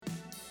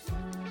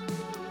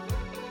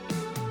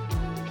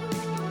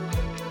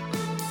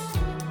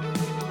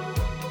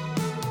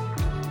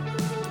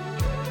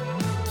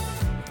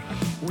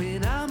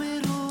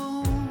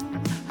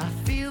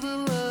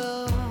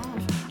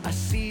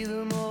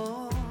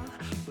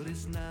but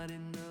it's not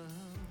enough.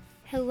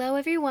 Hello,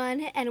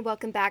 everyone, and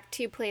welcome back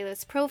to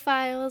Playlist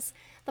Profiles,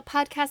 the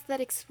podcast that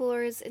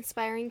explores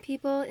inspiring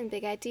people and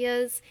big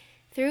ideas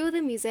through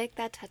the music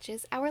that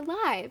touches our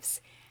lives.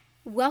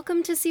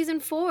 Welcome to Season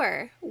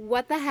 4.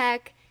 What the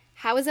heck?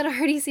 How is it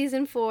already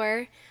Season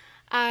 4?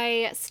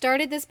 I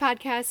started this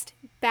podcast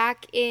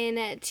back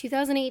in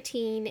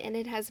 2018, and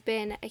it has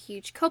been a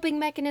huge coping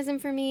mechanism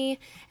for me,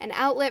 an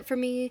outlet for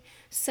me,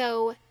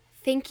 so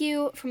thank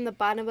you from the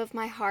bottom of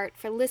my heart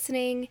for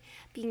listening,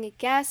 being a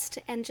guest,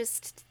 and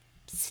just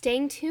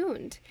staying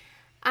tuned.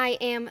 I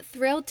am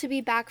thrilled to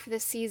be back for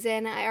this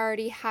season. I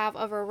already have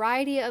a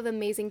variety of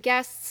amazing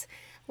guests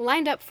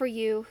lined up for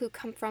you who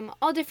come from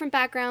all different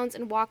backgrounds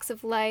and walks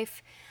of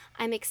life.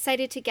 I'm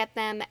excited to get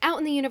them out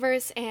in the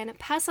universe and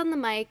pass on the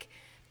mic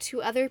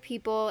to other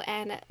people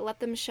and let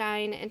them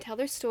shine and tell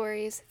their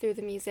stories through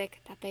the music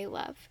that they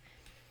love.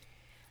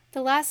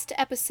 The last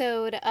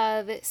episode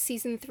of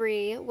Season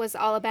 3 was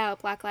all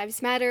about Black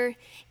Lives Matter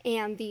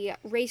and the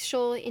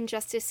racial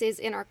injustices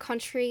in our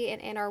country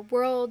and in our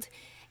world,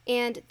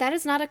 and that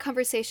is not a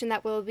conversation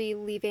that will be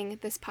leaving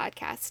this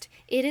podcast.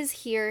 It is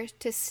here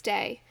to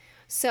stay.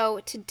 So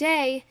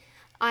today,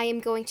 I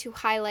am going to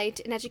highlight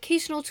an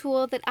educational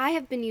tool that I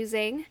have been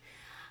using.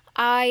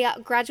 I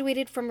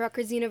graduated from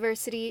Rutgers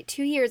University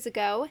 2 years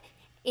ago,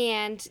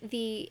 and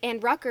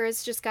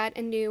Rutgers just got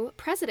a new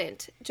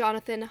president,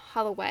 Jonathan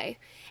Holloway,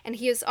 and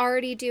he is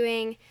already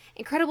doing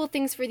incredible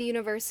things for the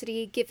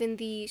university given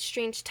the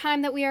strange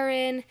time that we are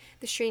in,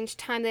 the strange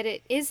time that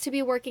it is to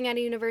be working at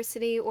a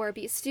university or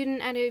be a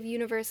student at a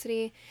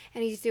university,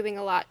 and he's doing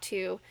a lot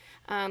to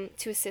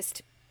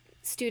assist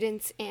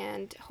students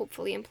and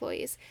hopefully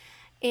employees.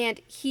 And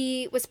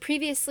he was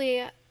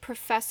previously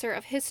professor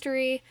of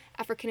history,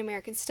 African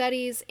American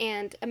studies,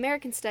 and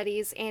American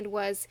studies, and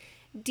was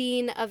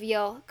dean of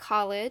Yale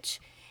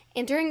College.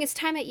 And during his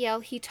time at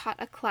Yale, he taught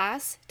a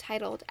class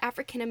titled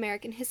African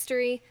American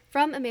History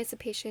from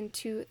Emancipation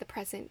to the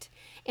Present.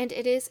 And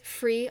it is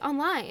free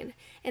online.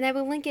 And I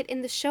will link it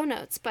in the show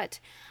notes, but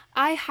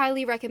I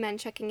highly recommend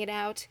checking it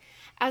out.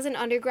 As an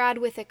undergrad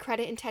with a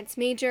credit-intense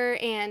major,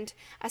 and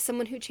as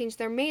someone who changed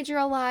their major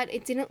a lot,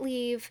 it didn't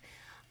leave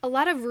a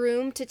lot of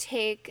room to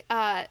take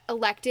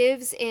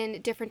electives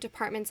in different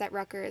departments at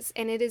Rutgers,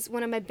 and it is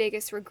one of my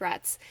biggest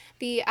regrets.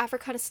 The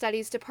Africana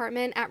Studies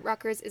department at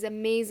Rutgers is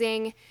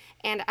amazing,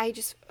 and I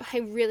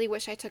really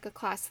wish I took a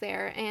class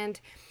there.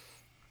 And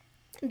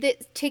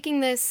taking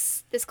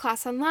this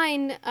class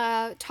online,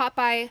 taught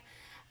by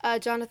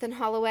Jonathan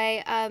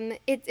Holloway,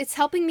 it's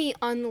helping me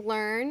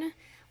unlearn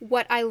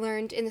what I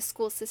learned in the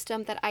school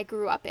system that I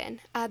grew up in.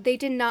 They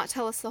did not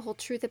tell us the whole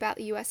truth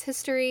about U.S.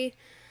 history,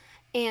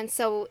 and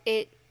so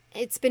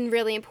it's been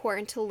really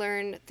important to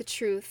learn the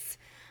truth.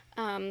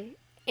 And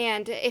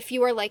if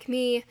you are like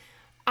me,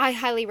 I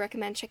highly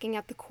recommend checking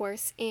out the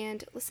course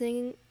and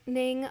listening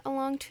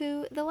along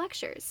to the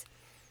lectures.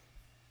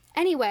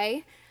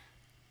 Anyway,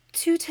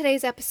 to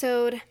today's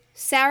episode,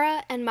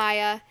 Sarah and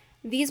Maya.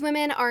 These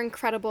women are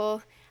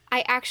incredible.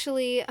 I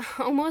actually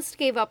almost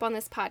gave up on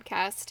this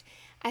podcast.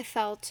 I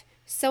felt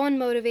so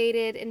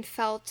unmotivated and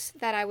felt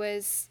that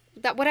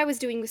what I was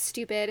doing was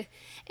stupid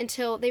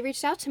until they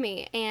reached out to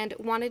me and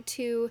wanted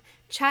to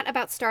chat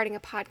about starting a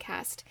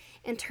podcast.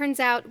 And turns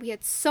out we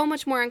had so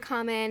much more in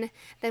common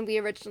than we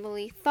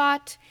originally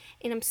thought,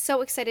 and I'm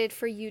so excited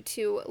for you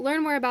to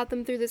learn more about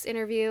them through this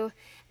interview.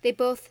 They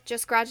both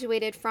just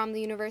graduated from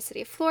the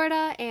University of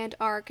Florida and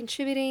are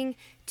contributing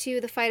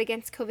to the fight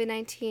against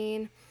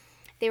COVID-19.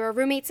 They were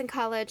roommates in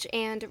college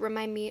and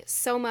remind me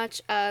so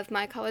much of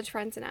my college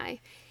friends and I.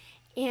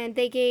 And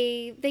they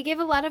gave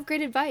a lot of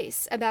great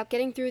advice about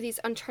getting through these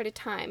uncharted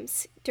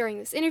times during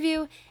this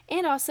interview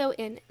and also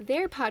in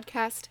their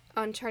podcast,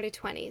 Uncharted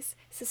 20s.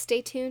 So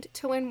stay tuned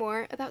to learn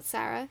more about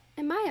Sarah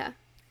and Maya.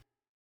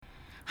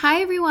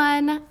 Hi,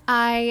 everyone.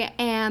 I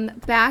am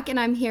back, and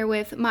I'm here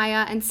with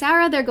Maya and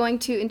Sarah. They're going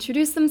to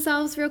introduce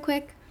themselves real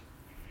quick.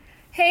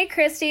 Hey,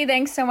 Christy.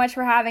 Thanks so much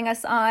for having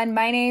us on.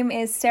 My name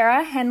is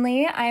Sarah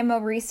Henley. I'm a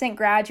recent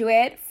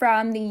graduate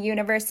from the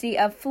University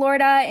of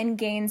Florida in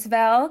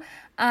Gainesville.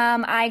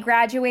 I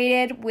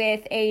graduated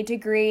with a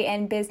degree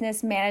in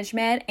business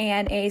management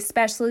and a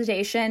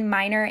specialization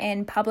minor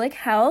in public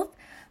health.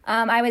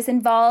 I was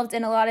involved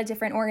in a lot of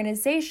different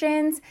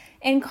organizations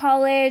in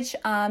college,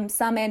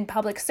 some in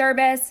public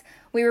service.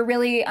 We were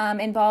really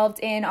involved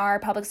in our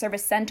public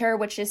service center,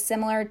 which is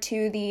similar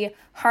to the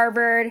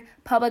Harvard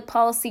Public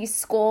Policy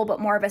School, but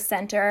more of a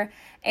center.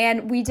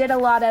 And we did a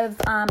lot of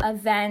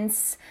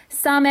events,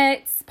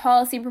 summits,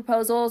 policy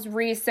proposals,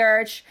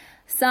 research,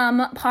 some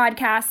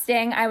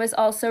podcasting. I was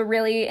also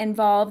really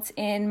involved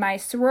in my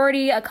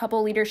sorority, a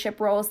couple leadership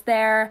roles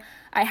there.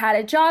 I had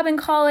a job in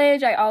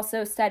college. I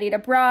also studied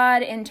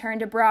abroad,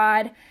 interned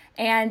abroad,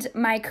 and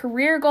my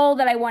career goal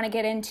that I want to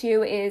get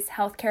into is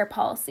healthcare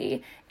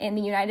policy in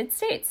the United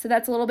States. So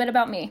that's a little bit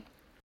about me.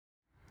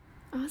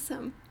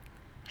 Awesome.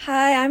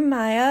 Hi, I'm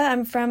Maya.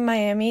 I'm from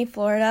Miami,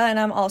 Florida, and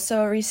I'm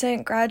also a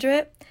recent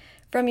graduate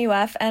from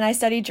UF, and I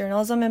study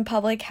journalism and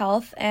public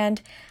health,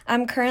 and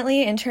I'm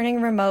currently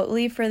interning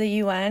remotely for the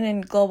UN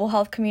in global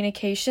health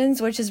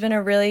communications, which has been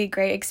a really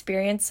great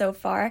experience so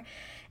far.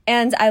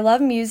 And I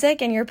love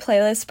music and your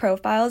playlist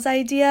profiles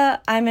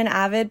idea. I'm an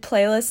avid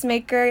playlist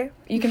maker.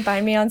 You can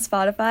find me on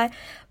Spotify.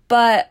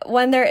 But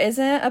when there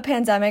isn't a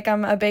pandemic,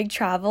 I'm a big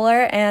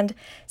traveler, and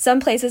some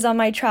places on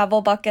my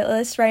travel bucket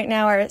list right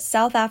now are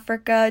South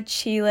Africa,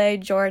 Chile,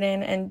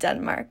 Jordan, and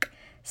Denmark.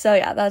 So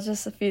yeah, that's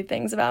just a few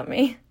things about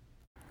me.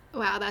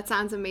 Wow, that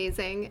sounds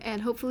amazing.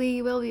 And hopefully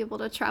you will be able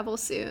to travel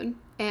soon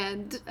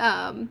and,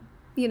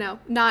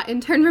 not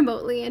intern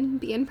remotely and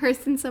be in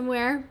person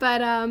somewhere.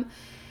 But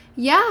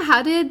yeah,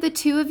 how did the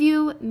two of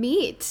you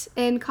meet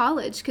in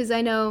college? Because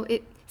I know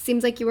it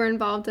seems like you were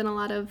involved in a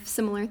lot of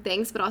similar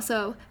things, but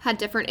also had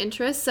different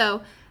interests.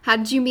 So how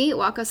did you meet?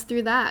 Walk us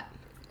through that.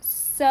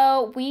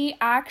 So we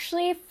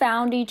actually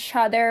found each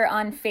other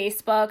on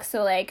Facebook.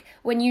 So like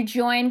when you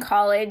join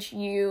college,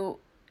 you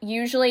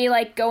usually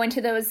like go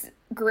into those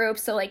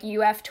groups. So like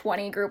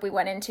UF20 group we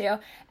went into,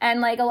 and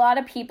like a lot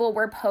of people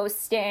were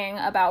posting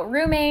about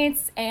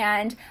roommates,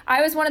 and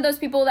I was one of those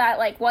people that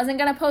like wasn't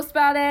gonna post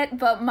about it,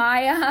 but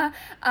Maya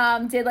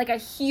did like a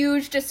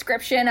huge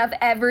description of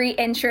every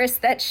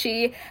interest that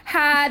she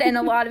had, and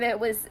a lot of it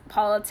was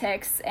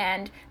politics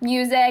and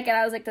music, and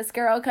I was like, this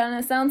girl kind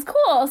of sounds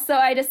cool, so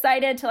I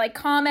decided to like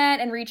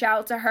comment and reach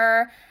out to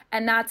her,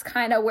 and that's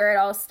kind of where it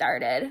all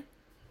started.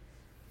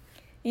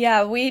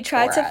 Yeah, we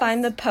tried to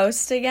find the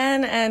post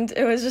again, and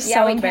it was just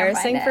so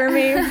embarrassing for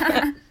me.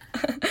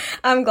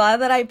 I'm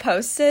glad that I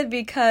posted,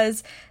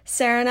 because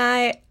Sarah and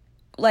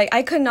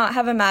I could not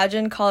have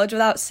imagined college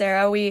without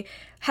Sarah. We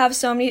have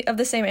so many of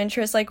the same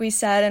interests, like we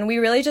said, and we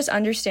really just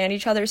understand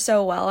each other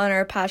so well and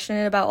are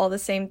passionate about all the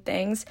same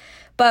things.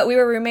 But we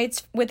were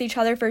roommates with each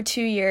other for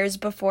 2 years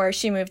before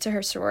she moved to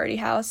her sorority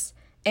house,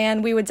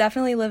 and we would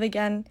definitely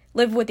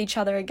live with each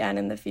other again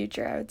in the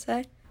future, I would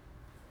say.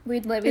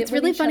 We'd live It's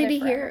really funny to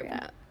hear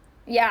about.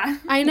 Yeah.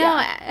 I know.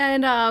 Yeah.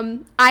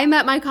 And I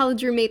met my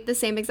college roommate the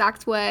same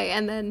exact way,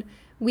 and then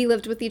we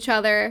lived with each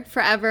other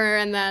forever,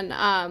 and then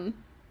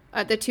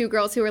the two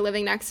girls who were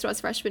living next to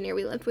us freshman year,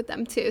 we lived with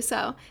them too.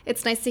 So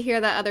it's nice to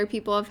hear that other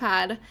people have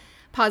had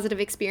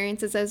positive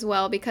experiences as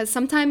well, because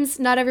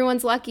sometimes not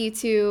everyone's lucky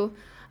to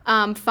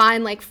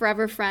find like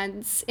forever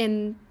friends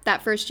in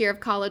that first year of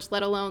college,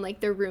 let alone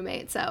like their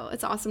roommate. So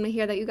it's awesome to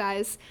hear that you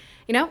guys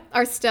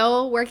are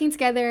still working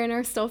together and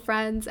are still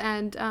friends,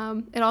 and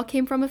it all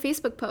came from a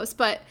Facebook post.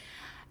 But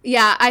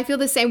yeah, I feel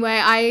the same way.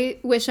 I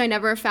wish I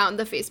never found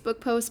the Facebook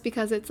post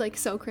because it's like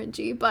so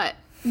cringy, but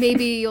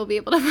maybe you'll be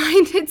able to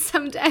find it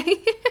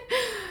someday.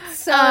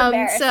 So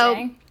embarrassing.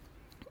 So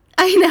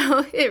I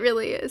know, it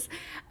really is.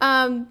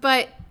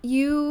 But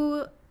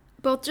you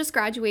both just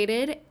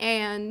graduated,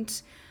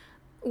 and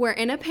we're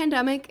in a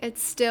pandemic.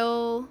 It's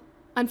still,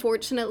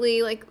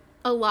 unfortunately, like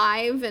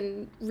alive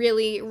and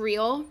really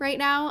real right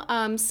now.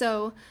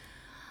 So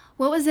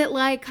what was it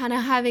like kind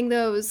of having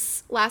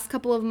those last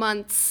couple of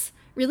months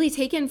really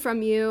taken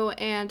from you,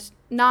 and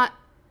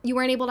you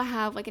weren't able to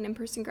have like an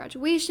in-person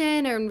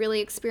graduation and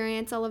really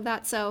experience all of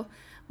that? So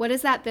what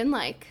has that been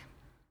like?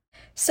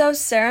 So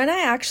Sarah and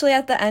I actually,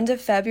 at the end of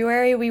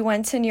February, we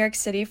went to New York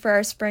City for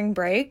our spring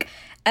break,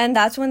 and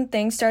that's when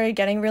things started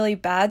getting really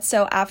bad.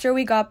 So after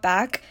we got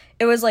back,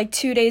 it was like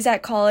 2 days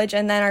at college,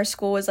 and then our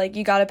school was like,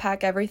 you got to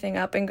pack everything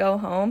up and go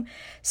home.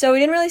 So we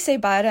didn't really say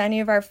bye to any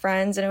of our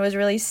friends, and it was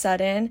really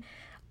sudden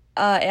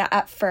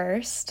at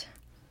first.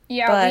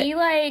 Yeah,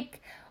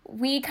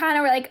 we kind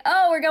of were like,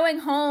 oh, we're going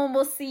home.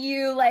 We'll see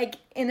you like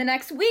in the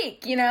next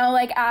week,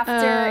 like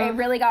after it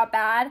really got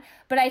bad.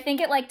 But I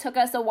think it like took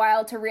us a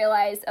while to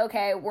realize,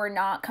 okay, we're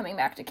not coming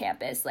back to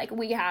campus. Like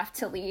we have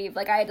to leave.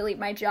 Like I had to leave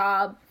my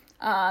job.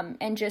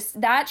 And just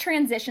that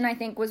transition, I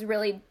think, was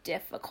really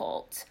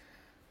difficult.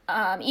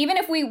 Even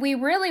if we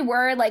really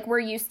were, like, we're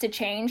used to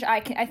change,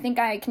 I think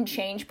I can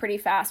change pretty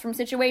fast from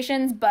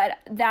situations, but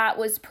that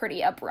was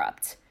pretty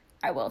abrupt,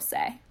 I will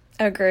say.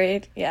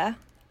 Agreed, yeah.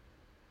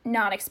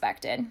 Not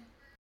expected.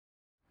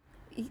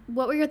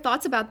 What were your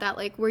thoughts about that?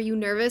 Like, were you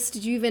nervous?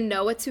 Did you even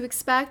know what to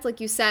expect? Like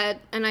you said,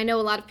 and I know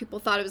a lot of people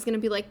thought it was going to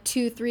be like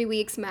 2-3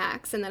 weeks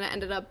max, and then it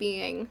ended up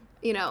being,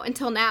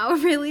 until now,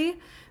 really.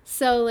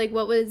 So, like,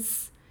 what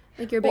was,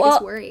 like, your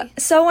biggest worry?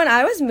 So when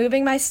I was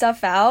moving my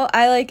stuff out,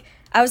 I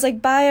was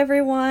like, bye,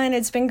 everyone.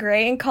 It's been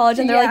great in college.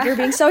 And they're like, you're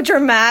being so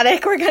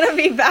dramatic. We're going to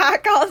be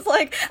back. I was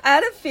like, I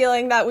had a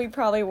feeling that we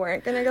probably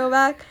weren't going to go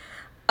back.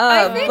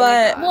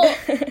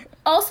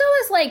 Also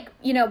as like,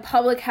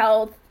 public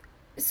health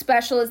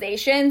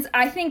specializations,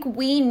 I think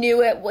we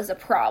knew it was a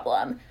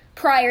problem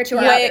prior to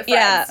our other friends.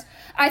 Yeah.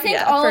 I think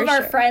all of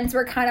our friends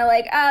were kind of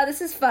like, this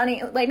is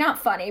funny. Like, not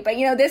funny, but,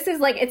 this is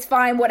like, it's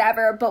fine,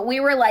 whatever. But we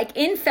were like,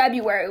 in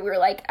February, we were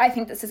like, I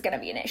think this is going to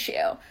be an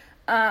issue.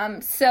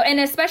 And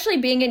especially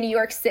being in New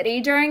York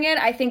City during it,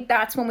 I think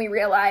that's when we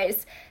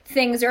realized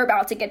things are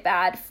about to get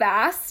bad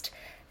fast.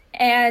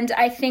 And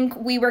I think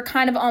we were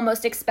kind of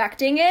almost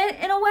expecting it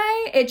in a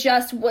way. It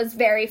just was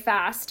very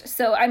fast.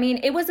 So, I mean,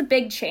 it was a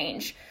big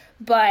change.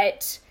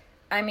 But,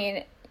 I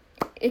mean,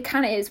 it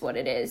kind of is what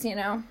it is,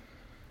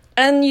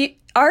 And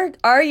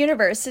our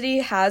university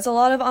has a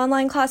lot of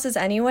online classes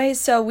anyway,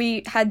 so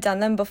we had done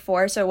them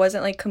before, so it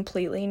wasn't like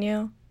completely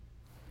new.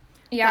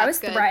 Yeah, I was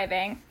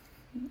thriving.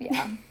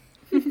 Yeah.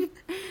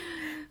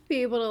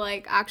 Be able to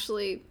like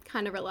actually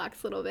kind of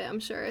relax a little bit. I'm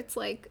sure it's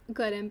like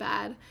good and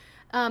bad.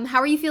 How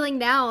are you feeling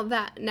now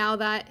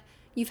that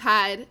you've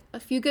had a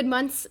few good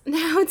months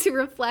now to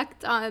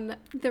reflect on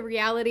the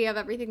reality of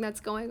everything that's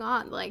going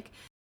on? Like,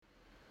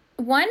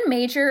 one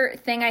major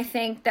thing I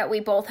think that we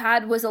both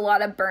had was a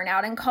lot of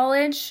burnout in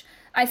college.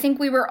 I think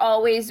we were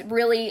always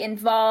really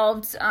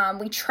involved.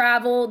 We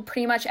traveled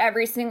pretty much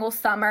every single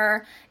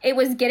summer. It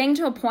was getting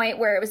to a point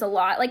where it was a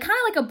lot, like kind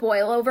of like a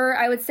boil over,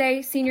 I would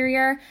say, senior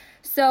year.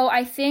 So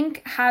I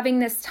think having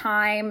this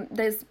time,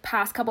 this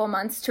past couple of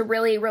months to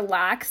really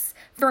relax,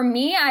 for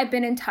me, I've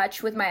been in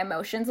touch with my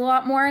emotions a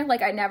lot more.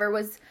 Like I never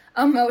was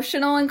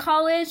emotional in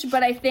college,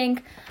 but I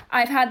think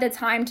I've had the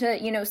time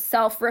to,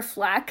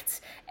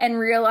 self-reflect and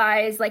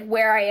realize like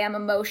where I am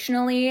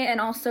emotionally, and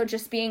also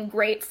just being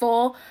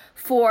grateful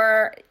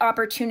for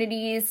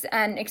opportunities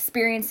and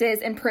experiences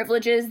and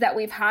privileges that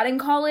we've had in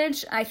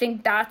college. I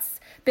think that's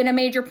been a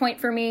major point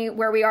for me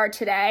where we are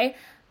today.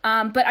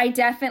 But I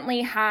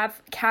definitely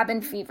have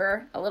cabin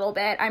fever a little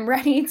bit. I'm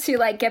ready to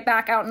like get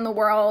back out in the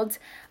world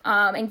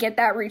and get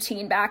that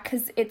routine back,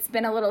 because it's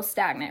been a little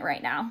stagnant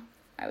right now,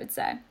 I would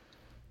say.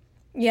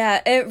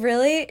 Yeah, it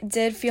really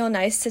did feel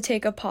nice to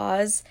take a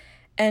pause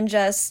and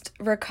just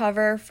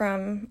recover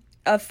from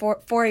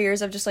four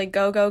years of just like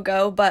go, go,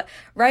 go. But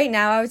right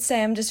now I would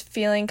say I'm just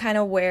feeling kind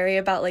of wary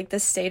about like the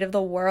state of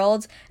the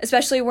world,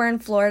 especially we're in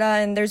Florida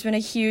and there's been a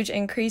huge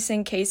increase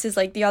in cases.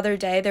 Like the other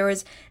day there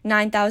was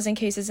 9,000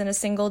 cases in a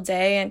single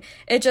day, and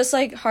it's just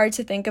like hard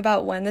to think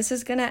about when this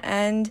is going to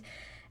end.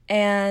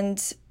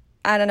 And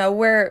I don't know,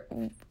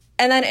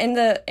 and then in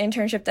the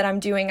internship that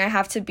I'm doing, I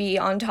have to be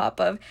on top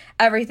of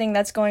everything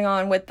that's going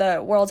on with the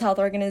World Health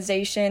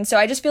Organization. So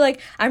I just feel like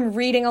I'm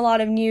reading a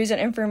lot of news and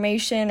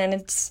information,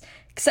 and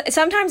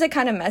sometimes it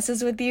kind of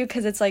messes with you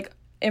because it's like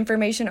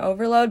information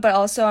overload, but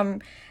also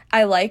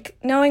I like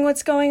knowing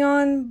what's going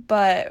on.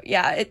 But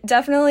yeah, it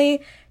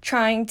definitely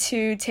trying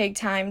to take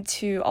time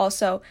to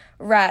also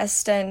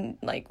rest and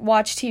like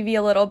watch TV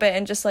a little bit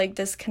and just like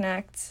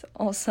disconnect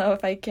also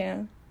if I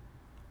can.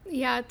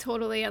 Yeah,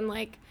 totally. And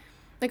like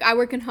I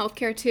work in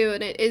healthcare too,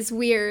 and it is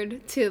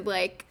weird to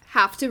like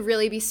have to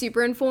really be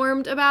super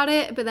informed about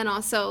it, but then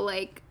also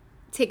like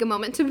take a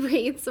moment to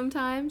breathe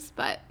sometimes.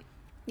 But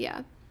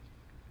yeah.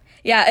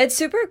 Yeah, it's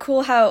super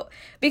cool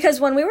because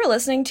when we were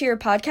listening to your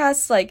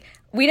podcast, like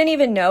we didn't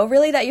even know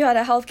really that you had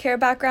a healthcare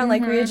background.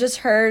 Mm-hmm. Like we had just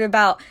heard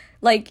about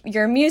like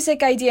your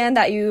music idea and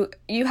that you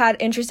had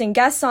interesting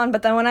guests on,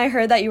 but then when I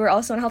heard that you were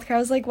also in healthcare, I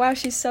was like, wow,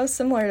 she's so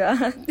similar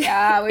to us.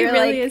 Yeah, we were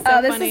really like,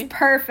 oh, this is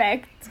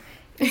perfect.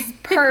 It's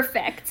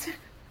perfect.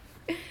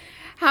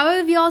 How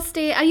have y'all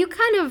stayed? You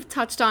kind of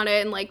touched on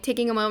it and like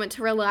taking a moment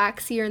to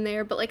relax here and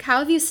there, but like how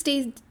have you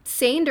stayed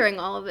sane during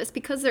all of this?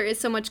 Because there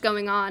is so much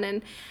going on,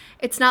 and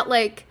it's not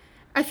like,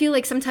 I feel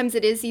like sometimes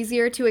it is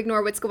easier to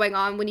ignore what's going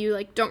on when you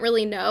like don't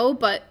really know,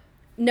 but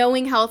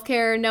knowing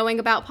healthcare, knowing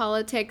about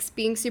politics,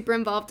 being super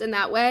involved in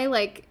that way,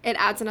 like it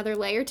adds another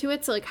layer to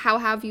it. So like how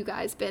have you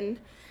guys been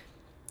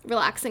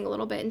relaxing a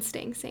little bit and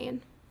staying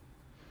sane?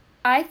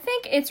 I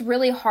think it's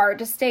really hard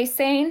to stay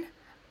sane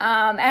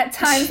at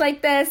times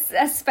like this,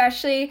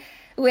 especially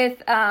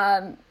with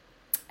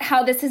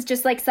how this is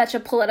just like such a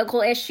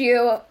political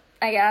issue,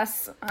 I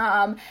guess.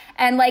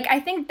 And like I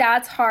think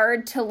that's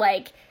hard to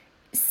like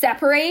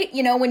separate,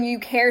 when you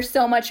care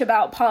so much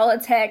about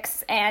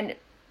politics and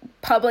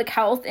public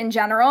health in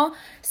general.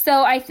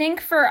 So I think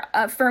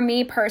for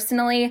me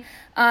personally,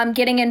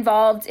 getting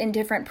involved in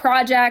different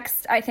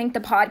projects, I think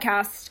the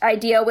podcast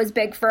idea was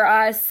big for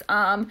us.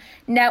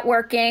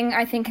 Networking,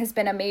 I think, has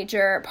been a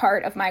major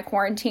part of my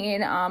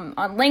quarantine, on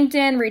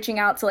LinkedIn, reaching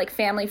out to like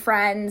family,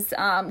 friends,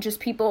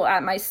 just people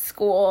at my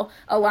school,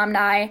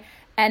 alumni.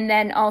 And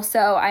then also,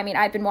 I mean,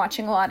 I've been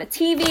watching a lot of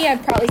TV.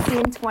 I've probably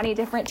seen 20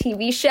 different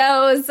TV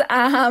shows.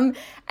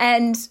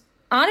 And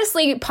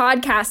honestly,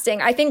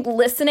 podcasting, I think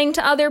listening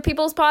to other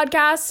people's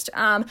podcasts,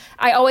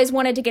 I always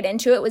wanted to get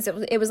into it.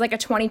 It was like a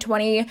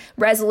 2020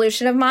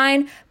 resolution of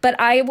mine. But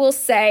I will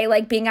say,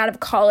 like, being out of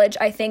college,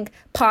 I think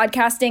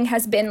podcasting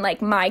has been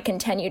like my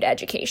continued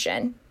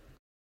education.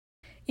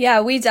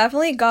 Yeah, we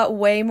definitely got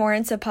way more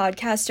into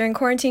podcasts during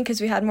quarantine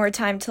because we had more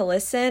time to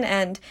listen,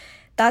 and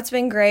that's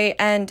been great.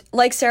 And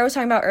like Sarah was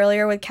talking about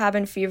earlier with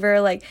cabin fever,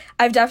 like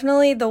I've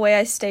definitely, the way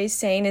I stay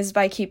sane is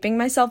by keeping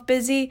myself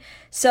busy.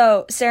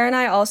 So Sarah and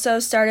I also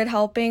started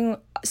helping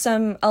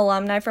some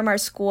alumni from our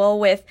school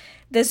with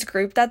this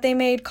group that they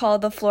made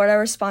called the Florida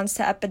Response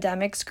to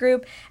Epidemics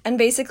group. And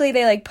basically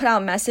they like put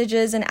out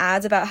messages and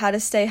ads about how to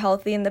stay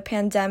healthy in the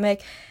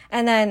pandemic.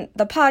 And then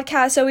the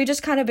podcast. So we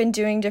just kind of been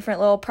doing different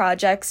little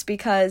projects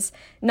because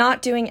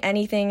not doing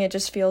anything, it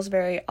just feels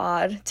very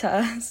odd to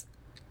us.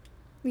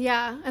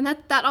 Yeah, and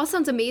that all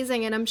sounds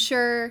amazing, and I'm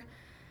sure,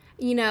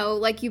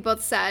 like you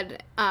both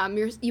said,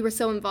 you were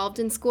so involved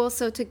in school,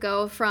 so to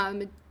go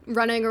from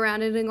running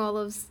around and doing all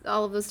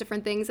of those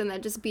different things and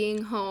then just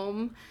being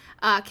home,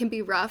 can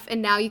be rough.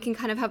 And now you can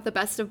kind of have the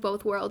best of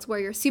both worlds where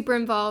you're super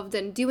involved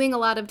and doing a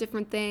lot of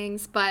different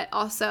things, but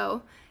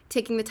also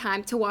taking the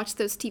time to watch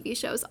those TV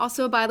shows.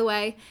 Also, by the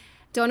way,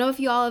 don't know if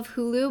you all have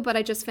Hulu, but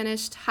I just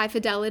finished High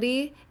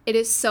Fidelity. It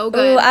is so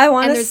good. Ooh, I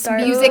want to start.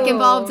 And there's music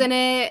involved in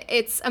it.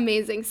 It's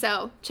amazing.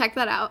 So check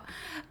that out.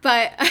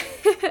 But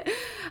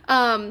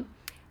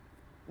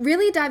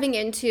really diving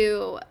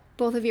into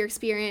both of your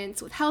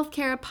experience with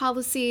healthcare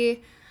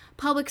policy,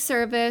 public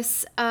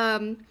service,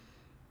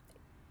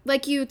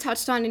 like you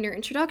touched on in your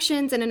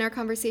introductions and in our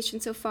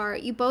conversation so far,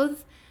 you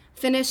both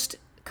finished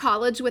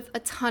college with a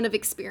ton of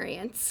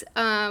experience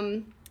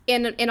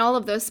in all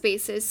of those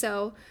spaces.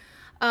 So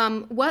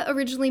what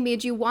originally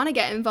made you want to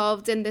get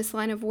involved in this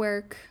line of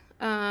work?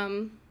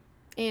 And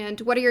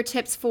what are your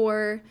tips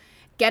for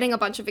getting a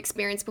bunch of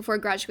experience before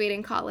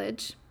graduating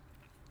college?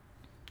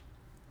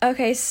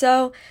 Okay,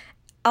 so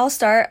I'll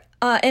start.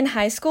 In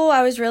high school,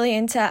 I was really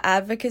into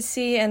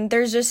advocacy, and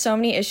there's just so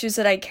many issues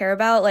that I care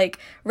about, like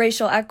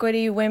racial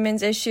equity,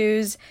 women's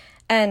issues,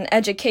 and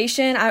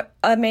education.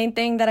 A main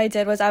thing that I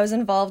did was I was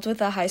involved with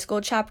the high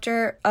school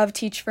chapter of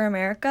Teach for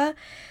America.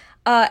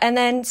 And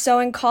then, so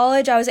in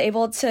college, I was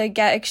able to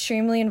get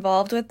extremely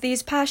involved with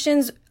these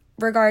passions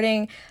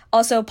regarding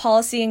also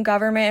policy and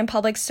government and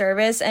public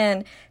service.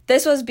 And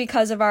this was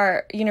because of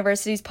our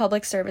university's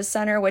public service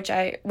center,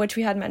 which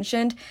we had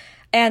mentioned.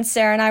 And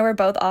Sarah and I were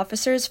both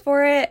officers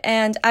for it.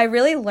 And I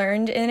really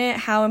learned in it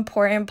how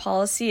important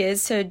policy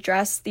is to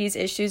address these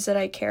issues that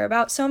I care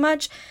about so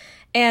much.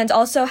 And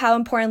also how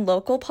important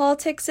local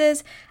politics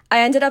is.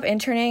 I ended up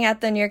interning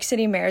at the New York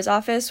City Mayor's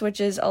office,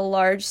 which is a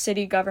large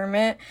city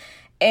government.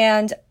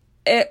 And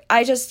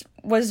I just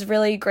was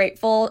really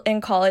grateful in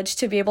college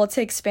to be able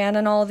to expand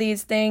on all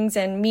these things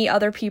and meet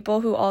other people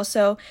who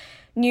also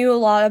knew a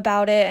lot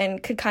about it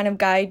and could kind of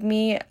guide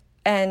me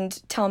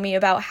and tell me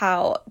about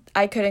how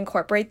I could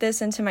incorporate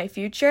this into my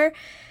future.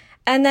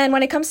 And then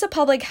when it comes to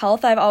public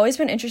health, I've always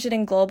been interested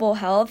in global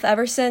health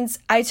ever since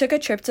I took a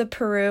trip to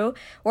Peru,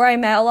 where I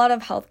met a lot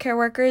of healthcare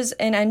workers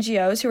and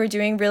NGOs who were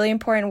doing really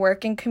important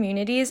work in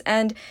communities.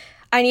 And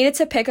I needed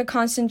to pick a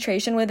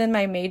concentration within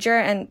my major,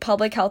 and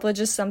public health was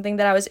just something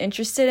that I was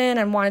interested in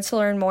and wanted to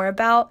learn more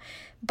about,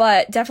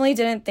 but definitely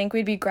didn't think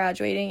we'd be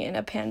graduating in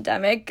a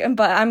pandemic.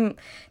 But I'm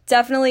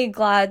definitely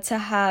glad to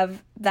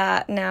have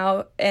that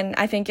now, and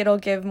I think it'll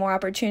give more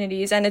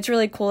opportunities. And it's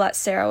really cool that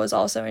Sarah was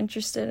also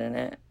interested in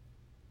it.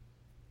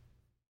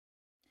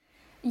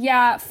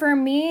 Yeah, for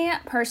me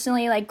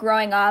personally, like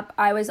growing up,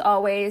 I was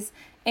always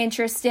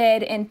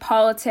interested in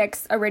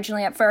politics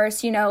originally at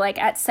first, like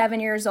at 7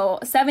 years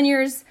old,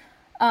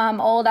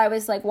 I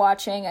was like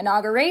watching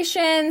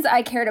inaugurations.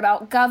 I cared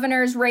about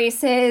governors'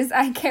 races.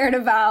 I cared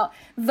about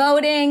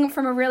voting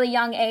from a really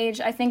young age.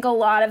 I think a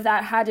lot of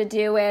that had to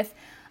do with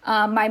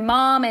my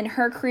mom and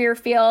her career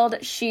field.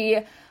 She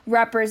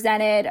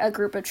represented a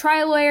group of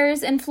trial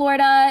lawyers in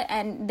Florida,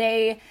 and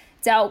they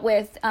dealt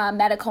with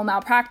medical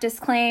malpractice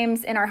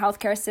claims in our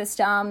healthcare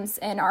systems,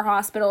 in our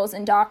hospitals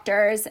and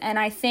doctors. And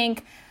I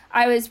think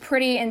I was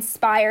pretty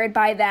inspired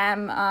by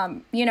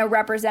them,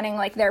 representing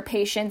like their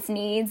patients'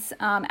 needs,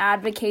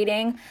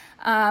 advocating,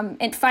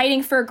 and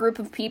fighting for a group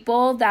of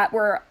people that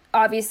were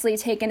obviously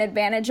taken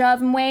advantage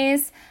of in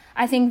ways.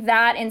 I think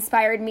that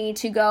inspired me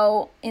to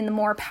go in the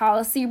more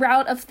policy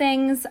route of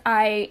things.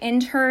 I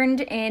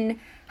interned in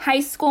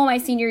high school my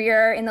senior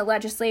year in the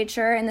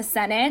legislature in the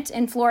Senate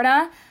in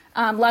Florida.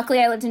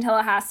 Luckily, I lived in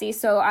Tallahassee,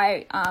 so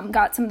I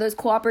got some of those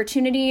cool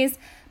opportunities.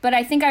 But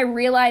I think I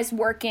realized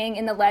working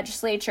in the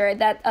legislature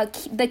that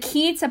the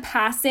key to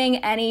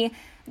passing any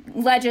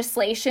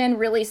legislation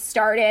really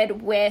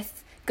started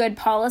with good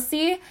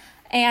policy.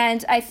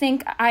 And I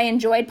think I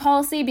enjoyed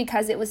policy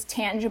because it was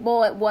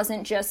tangible. It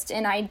wasn't just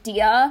an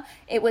idea.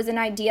 It was an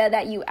idea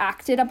that you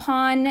acted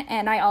upon.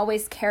 And I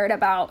always cared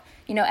about,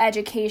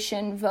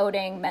 education,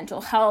 voting,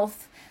 mental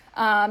health,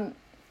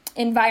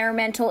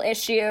 environmental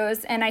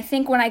issues. And I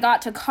think when I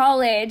got to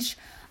college,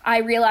 I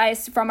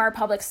realized from our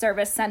public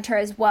service center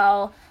as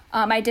well,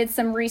 I did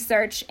some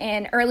research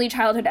in early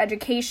childhood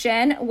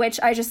education, which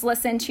I just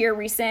listened to your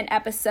recent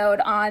episode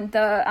on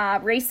the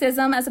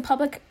racism as a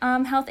public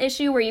health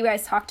issue, where you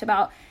guys talked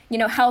about,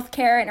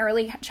 healthcare and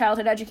early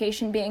childhood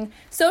education being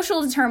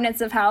social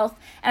determinants of health.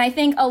 And I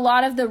think a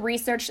lot of the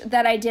research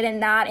that I did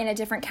in a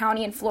different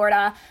county in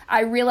Florida,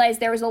 I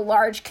realized there was a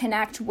large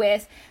connect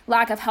with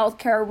lack of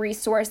healthcare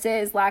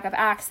resources, lack of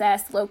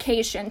access,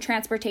 location,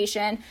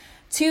 transportation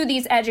to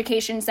these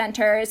education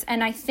centers.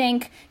 And I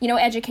think,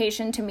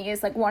 education to me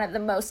is like one of the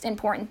most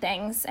important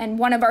things and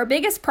one of our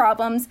biggest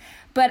problems.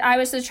 But I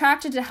was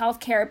attracted to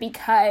healthcare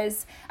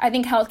because I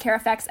think healthcare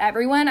affects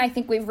everyone. I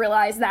think we've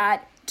realized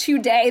that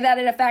today that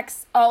it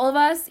affects all of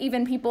us,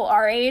 even people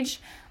our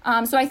age.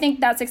 So I think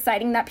that's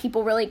exciting that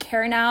people really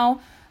care now.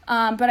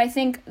 But I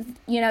think,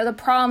 the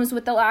problems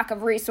with the lack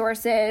of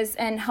resources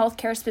and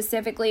healthcare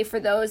specifically for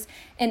those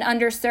in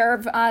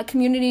underserved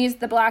communities,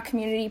 the Black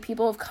community,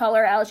 people of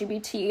color,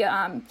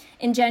 LGBT,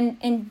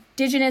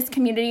 indigenous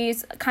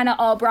communities, kind of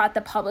all brought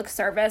the public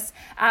service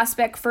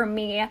aspect for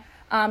me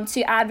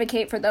to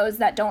advocate for those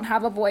that don't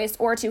have a voice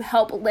or to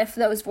help lift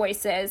those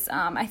voices.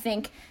 I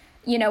think,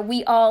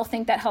 we all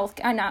think that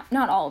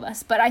not all of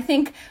us, but I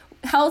think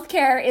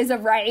healthcare is a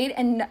right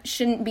and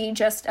shouldn't be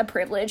just a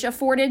privilege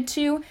afforded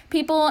to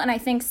people. And I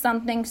think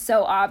something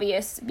so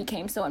obvious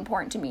became so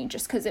important to me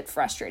just because it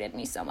frustrated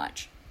me so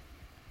much.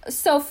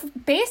 So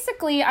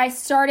basically, I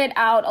started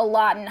out a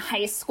lot in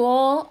high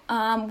school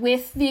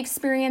with the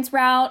experience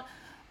route.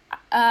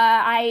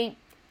 I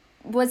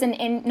was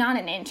not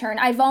an intern.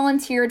 I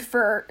volunteered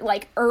for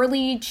like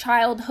early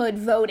childhood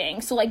voting.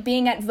 So like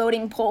being at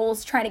voting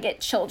polls, trying to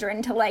get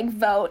children to like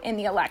vote in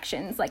the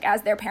elections, like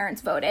as their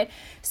parents voted.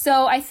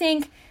 So I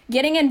think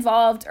getting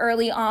involved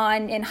early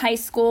on in high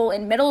school,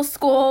 in middle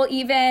school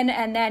even,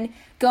 and then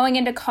going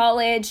into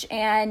college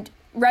and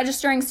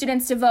registering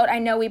students to vote. I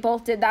know we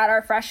both did that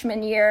our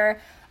freshman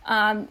year.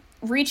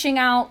 Reaching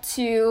out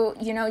to,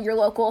 your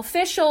local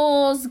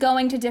officials,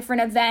 going to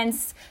different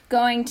events,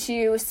 going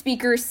to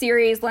speaker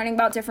series, learning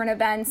about different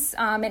events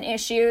and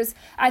issues.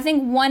 I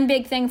think one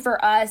big thing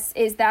for us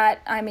is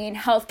that,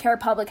 healthcare,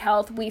 public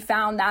health, we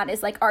found that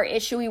is like our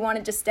issue we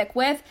wanted to stick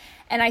with.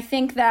 And I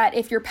think that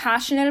if you're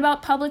passionate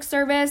about public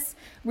service,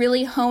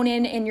 really hone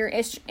in your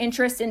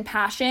interest and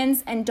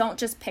passions and don't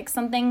just pick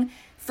something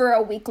for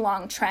a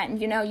week-long trend.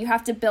 You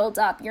have to build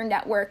up your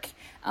network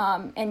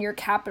and your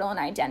capital and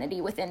identity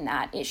within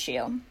that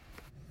issue.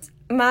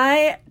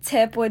 My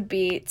tip would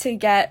be to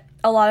get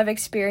a lot of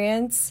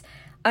experience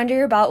under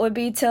your belt would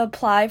be to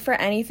apply for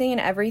anything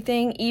and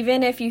everything.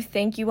 Even if you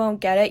think you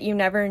won't get it, you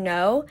never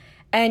know.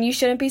 And you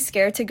shouldn't be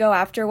scared to go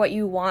after what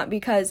you want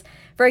because,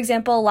 for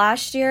example,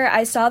 last year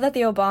I saw that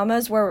the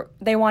Obamas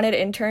they wanted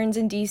interns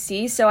in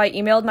DC, so I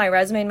emailed my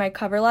resume and my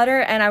cover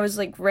letter and I was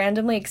like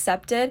randomly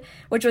accepted,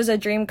 which was a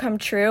dream come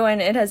true,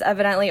 and it has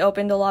evidently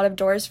opened a lot of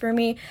doors for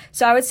me.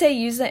 So I would say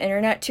use the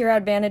internet to your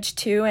advantage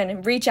too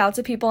and reach out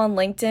to people on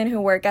LinkedIn who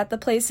work at the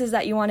places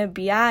that you want to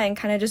be at and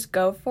kind of just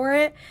go for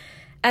it.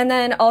 And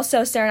then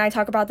also, Sarah and I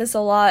talk about this a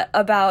lot,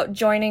 about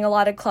joining a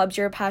lot of clubs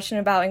you're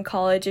passionate about in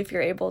college if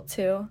you're able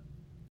to.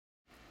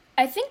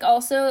 I think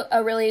also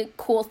a really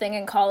cool thing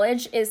in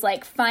college is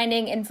like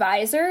finding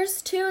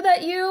advisors too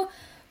that you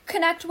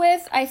connect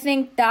with. I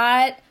think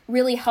that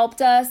really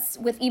helped us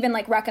with even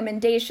like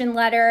recommendation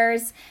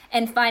letters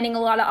and finding a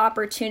lot of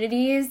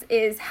opportunities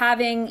is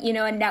having,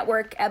 a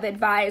network of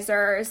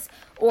advisors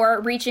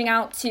or reaching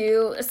out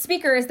to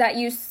speakers that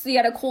you see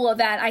at a cool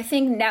event. I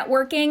think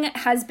networking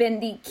has been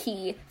the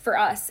key for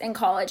us in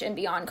college and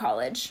beyond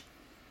college.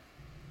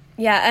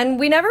 Yeah, and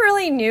we never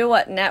really knew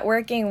what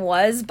networking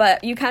was,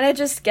 but you kind of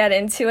just get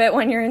into it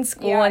when you're in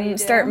school and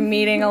start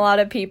meeting a lot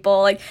of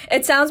people. Like,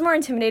 it sounds more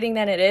intimidating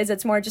than it is.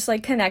 It's more just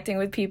like connecting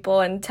with people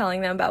and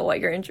telling them about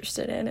what you're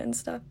interested in and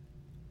stuff.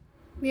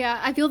 Yeah,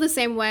 I feel the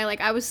same way.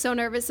 Like, I was so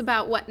nervous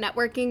about what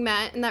networking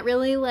meant, and that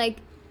really,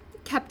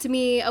 kept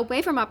me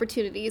away from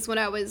opportunities when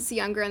I was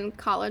younger in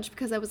college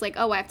because I was like,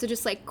 oh, I have to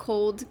just,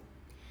 cold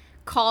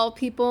call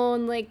people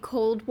and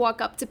cold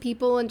walk up to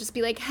people and just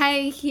be like,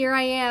 hey, here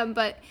I am.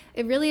 But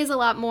it really is a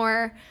lot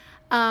more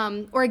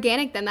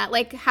organic than that,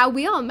 like how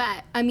we all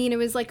met. I mean, it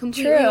was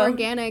completely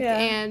organic. Yeah.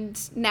 And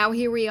now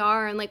here we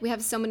are, and we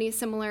have so many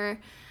similar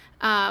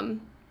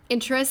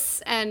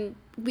interests, and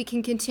we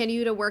can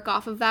continue to work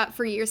off of that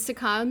for years to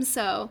come.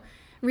 So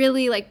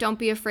really, don't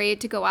be afraid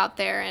to go out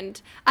there.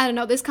 And I don't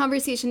know, this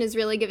conversation is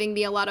really giving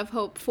me a lot of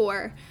hope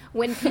for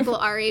when people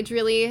our age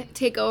really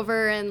take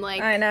over and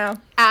I know,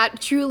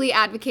 truly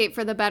advocate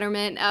for the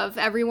betterment of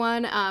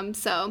everyone.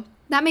 So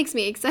that makes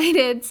me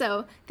excited.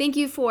 So thank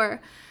you for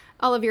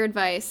all of your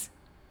advice.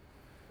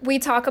 We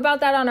talk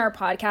about that on our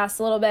podcast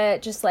a little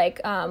bit, just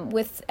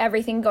with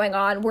everything going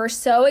on. We're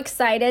so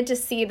excited to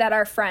see that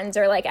our friends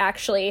are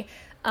actually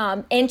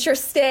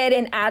interested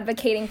in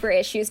advocating for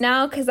issues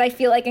now, because I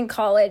feel like in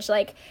college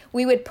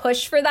we would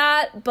push for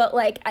that, but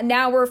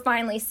now we're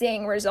finally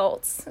seeing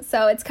results,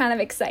 so it's kind of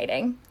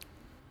exciting.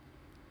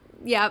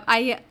 Yeah,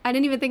 I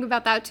didn't even think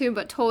about that too,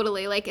 but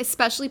totally,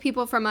 especially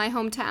people from my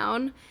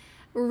hometown,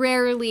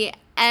 rarely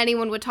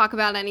anyone would talk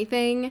about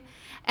anything.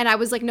 And I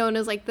was known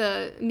as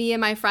me and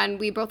my friend,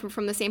 we both were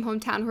from the same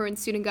hometown who were in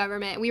student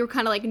government. We were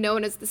kind of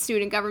known as the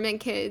student government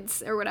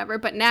kids or whatever,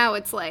 but now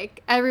it's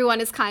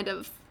everyone is kind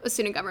of a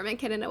student government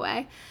kid in a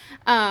way.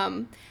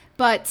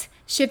 But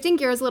shifting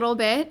gears a little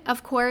bit,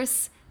 of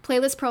course,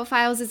 Playlist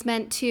Profiles is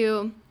meant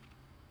to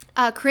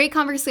create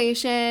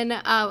conversation,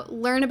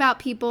 learn about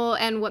people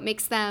and what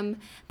makes them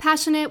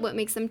passionate, what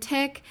makes them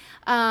tick,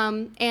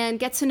 and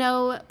get to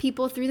know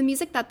people through the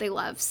music that they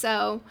love.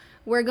 So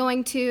we're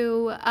going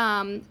to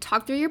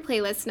talk through your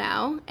playlist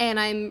now, and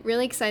I'm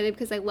really excited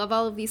because I love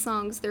all of these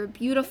songs. They're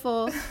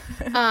beautiful.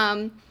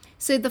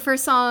 So the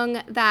first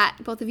song that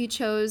both of you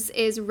chose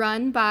is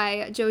Run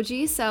by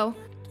Joji. So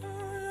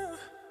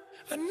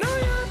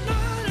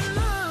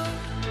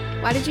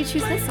why did you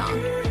choose this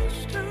song?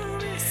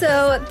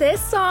 So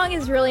this song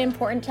is really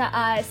important to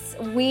us.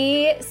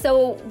 We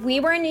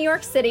were in New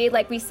York City,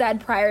 like we said,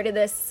 prior to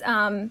this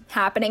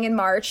happening in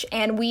March,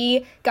 and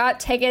we got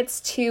tickets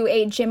to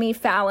a Jimmy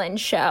Fallon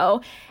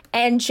show.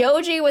 And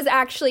Joji was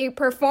actually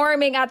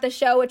performing at the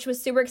show, which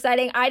was super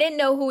exciting. I didn't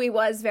know who he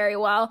was very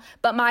well,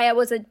 but Maya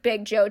was a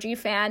big Joji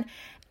fan.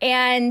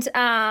 And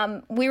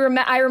I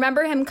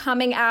remember him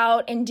coming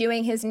out and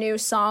doing his new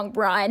song,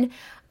 Run.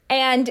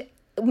 And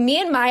me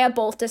and Maya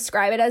both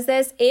describe it as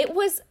this. It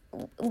was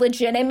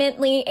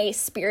legitimately a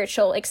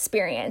spiritual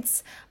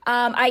experience.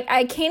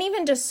 I can't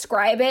even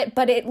describe it,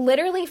 but it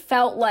literally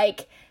felt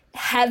like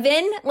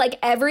heaven. Like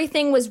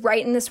everything was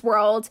right in this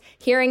world,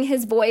 hearing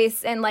his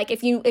voice. And like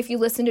if you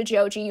listen to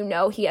Joji, you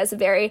know he has a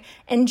very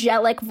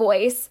angelic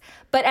voice,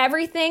 but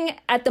everything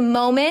at the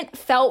moment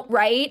felt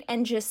right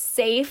and just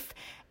safe.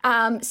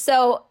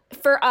 So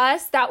for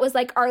us, that was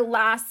like our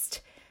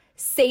last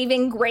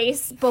saving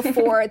grace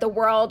before the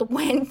world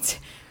went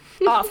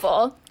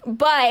awful.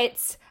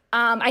 But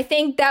I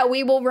think that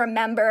we will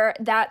remember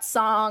that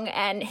song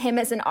and him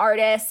as an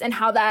artist and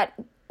how that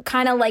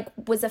kind of like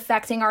was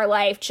affecting our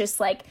life just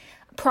like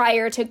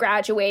prior to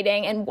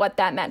graduating, and what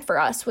that meant for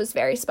us was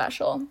very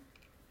special.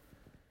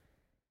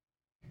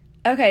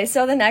 Okay,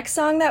 so the next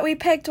song that we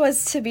picked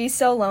was To Be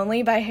So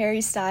Lonely by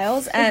Harry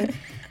Styles. And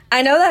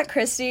I know that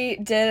Christy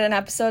did an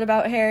episode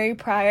about Harry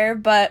prior,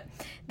 but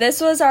this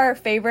was our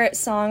favorite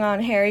song on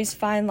Harry's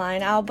Fine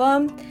Line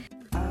album.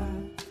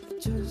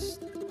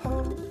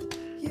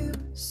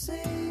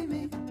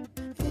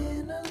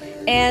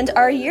 And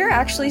our year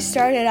actually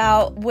started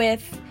out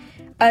with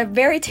a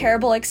very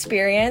terrible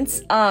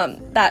experience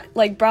that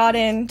like brought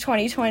in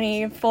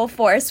 2020 full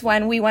force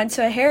when we went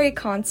to a Harry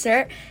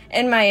concert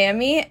in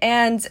Miami,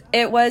 and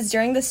it was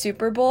during the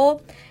Super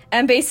Bowl,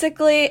 and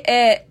basically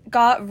it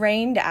got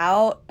rained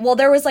out. Well,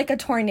 there was like a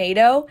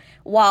tornado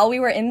while we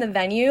were in the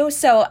venue,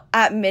 so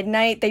at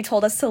midnight they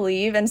told us to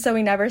leave, and so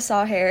we never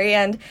saw Harry,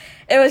 and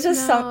it was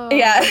just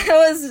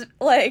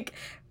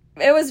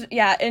it was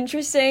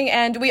interesting,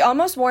 and we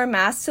almost wore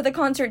masks to the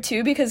concert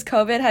too because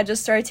COVID had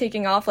just started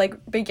taking off like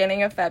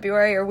beginning of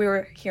February, or we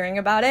were hearing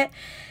about it.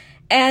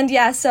 And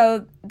yeah,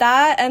 so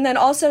that, and then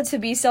also To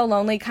Be So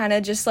Lonely kind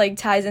of just like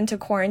ties into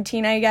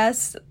quarantine, I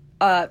guess,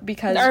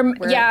 because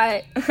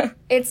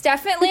it's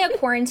definitely a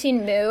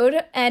quarantine mood.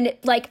 And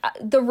like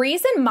the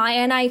reason Maya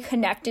and I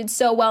connected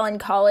so well in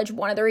college,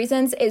 one of the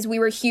reasons is we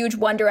were huge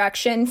One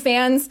Direction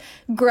fans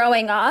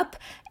growing up.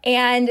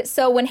 And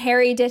so when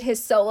Harry did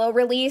his solo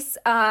release,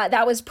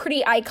 that was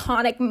pretty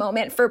iconic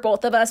moment for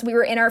both of us. We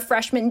were in our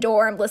freshman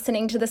dorm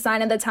listening to The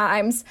Sign of the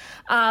Times.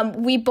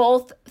 We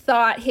both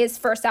thought his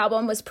first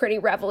album was pretty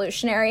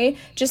revolutionary,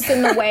 just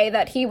in the way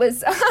that he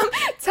was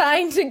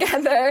tying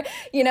together,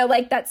 you know,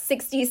 like that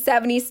 60s,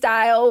 70s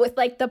style with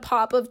like the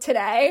pop of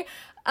today.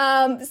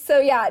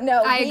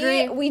 I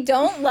agree. We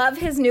don't love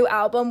his new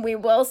album, we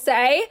will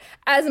say,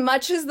 as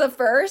much as the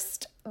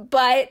first.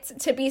 But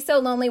To Be So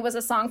Lonely was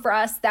a song for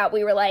us that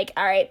we were like,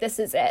 all right, this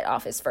is it,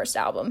 off his first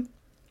album.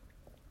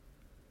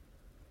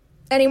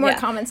 Any more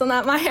comments on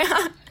that,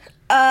 Maya?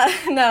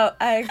 No,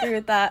 I agree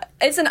with that.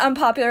 It's an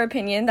unpopular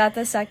opinion that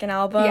the second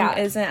album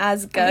isn't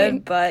as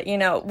good, but, you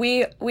know,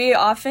 we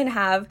often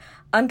have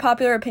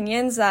unpopular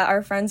opinions that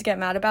our friends get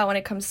mad about when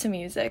it comes to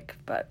music.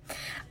 But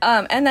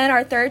and then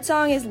our third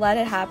song is Let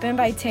It Happen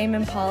by Tame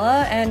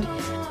Impala, and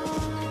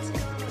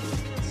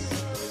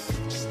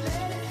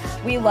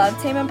we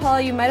love Tame Impala.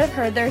 You might have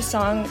heard their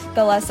song,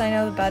 The Less I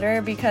Know The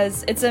Better,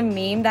 because it's a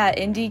meme that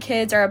indie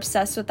kids are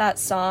obsessed with that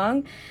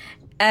song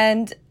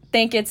and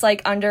think it's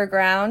like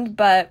underground,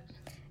 but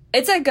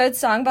it's a good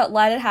song. But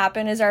Let It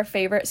Happen is our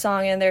favorite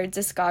song in their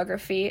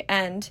discography,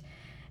 and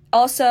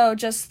also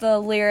just the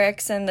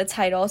lyrics and the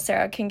title.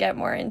 Sarah can get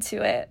more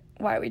into it,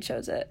 why we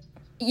chose it.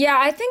 Yeah,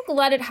 I think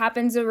Let It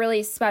Happen's a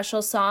really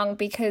special song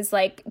because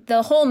like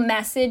the whole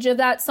message of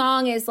that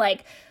song is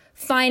like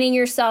finding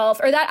yourself,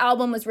 or that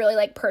album was really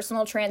like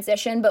personal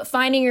transition, but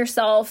finding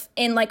yourself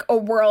in like a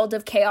world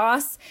of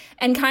chaos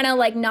and kind of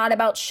like not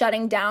about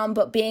shutting down,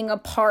 but being a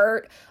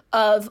part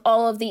of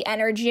all of the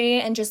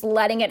energy and just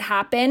letting it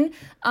happen.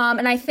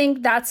 And I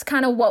think that's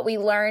kind of what we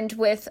learned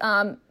with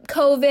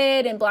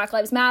COVID and Black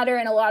Lives Matter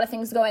and a lot of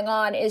things going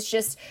on, is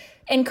just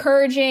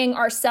encouraging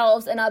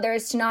ourselves and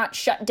others to not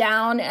shut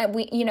down. And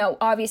we, you know,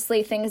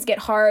 obviously things get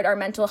hard. Our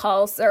mental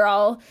health are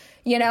all,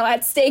 you know,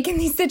 at stake in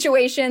these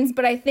situations.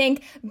 But I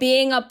think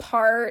being a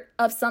part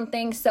of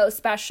something so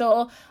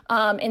special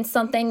and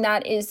something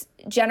that is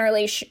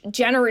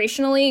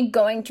generationally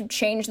going to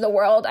change the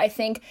world, I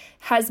think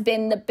has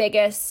been the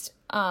biggest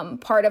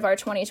part of our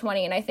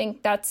 2020. And I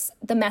think that's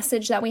the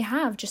message that we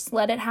have. Just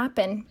let it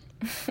happen.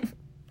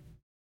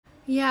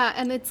 Yeah,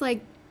 and it's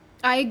like,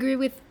 I agree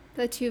with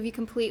the two of you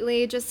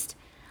completely, just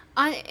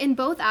in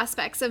both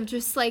aspects of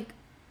just like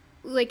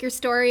your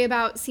story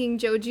about seeing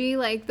Joji,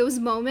 like those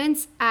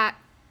moments at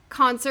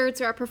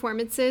concerts or at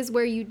performances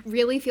where you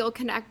really feel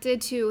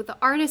connected to the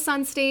artists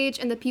on stage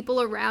and the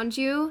people around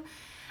you.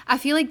 I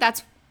feel like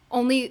that's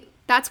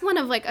one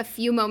of like a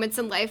few moments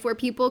in life where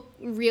people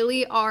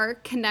really are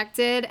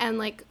connected and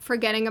like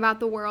forgetting about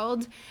the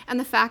world. And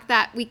the fact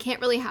that we can't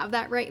really have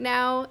that right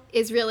now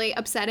is really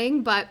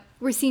upsetting, but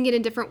we're seeing it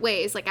in different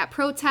ways, like at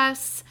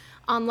protests,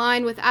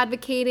 online with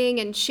advocating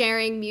and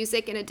sharing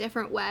music in a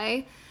different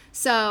way.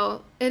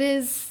 So it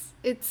is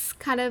it's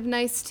kind of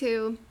nice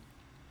to,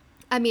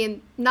 I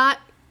mean, not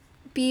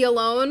be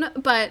alone,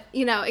 but,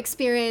 you know,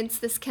 experience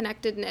this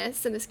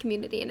connectedness and this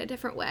community in a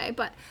different way.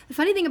 But the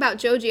funny thing about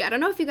Joji, I don't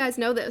know if you guys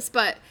know this,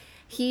 but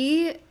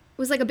he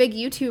was like a big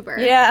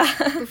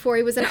YouTuber before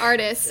he was an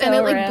artist. So and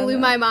it like random. Blew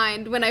my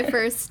mind when I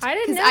first, I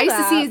didn't know I used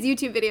to see his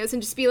YouTube videos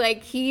and just be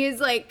like, he is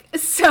like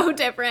so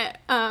different.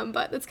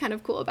 But that's kind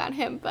of cool about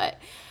him. But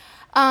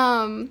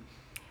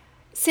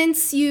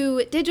since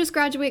you did just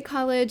graduate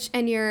college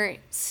and you're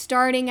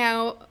starting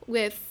out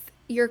with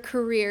your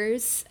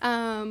careers,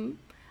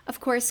 of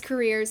course,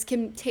 careers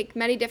can take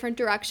many different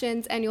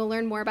directions, and you'll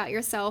learn more about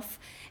yourself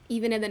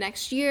even in the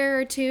next year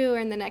or two or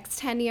in the next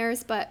 10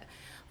 years. But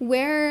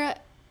where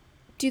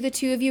do the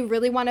two of you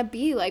really want to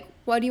be? Like,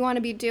 what do you want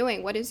to be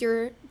doing? What is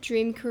your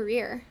dream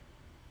career?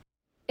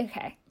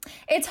 Okay.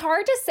 It's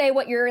hard to say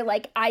what your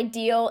like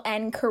ideal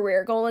end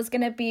career goal is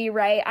going to be,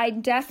 right? I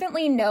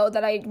definitely know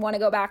that I want to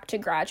go back to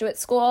graduate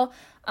school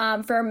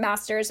for a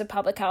master's of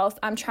public health.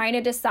 I'm trying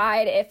to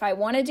decide if I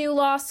want to do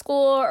law school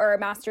or a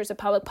master's of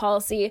public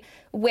policy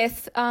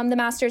with the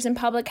master's in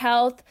public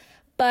health.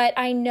 But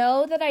I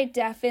know that I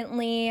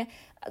definitely,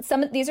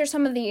 these are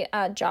some of the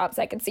jobs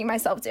I could see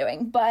myself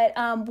doing. But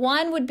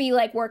one would be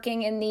like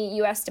working in the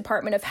U.S.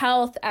 Department of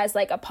Health as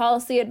like a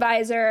policy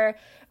advisor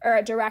or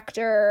a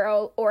director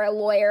or a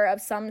lawyer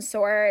of some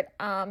sort.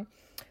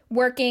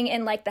 Working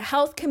in like the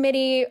health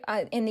committee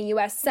in the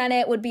U.S.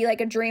 Senate would be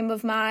like a dream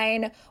of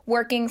mine.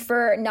 Working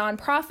for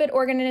nonprofit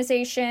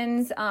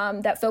organizations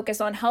that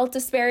focus on health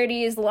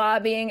disparities,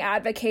 lobbying,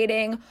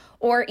 advocating,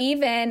 or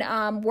even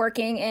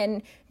working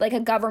in like a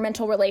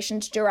governmental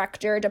relations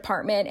director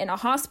department in a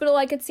hospital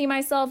I could see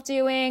myself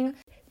doing.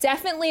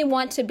 Definitely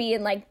want to be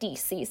in like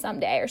DC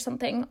someday or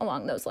something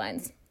along those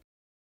lines.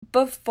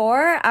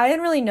 Before, I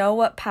didn't really know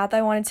what path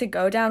I wanted to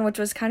go down, which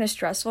was kind of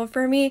stressful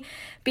for me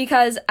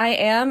because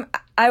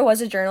I was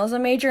a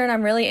journalism major and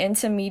I'm really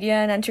into media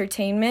and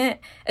entertainment,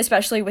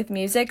 especially with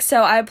music.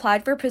 So I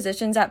applied for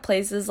positions at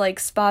places like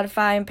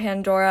Spotify and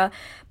Pandora.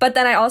 But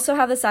then I also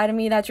have the side of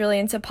me that's really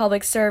into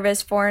public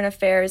service, foreign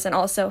affairs, and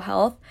also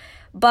health.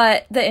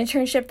 But the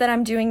internship that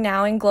I'm doing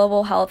now in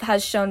global health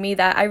has shown me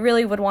that I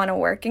really would want to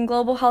work in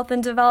global health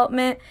and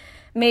development,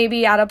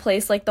 maybe at a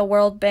place like the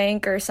World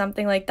Bank or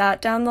something like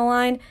that down the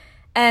line.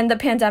 And the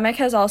pandemic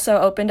has also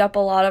opened up a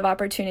lot of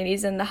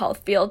opportunities in the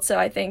health field, so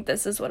I think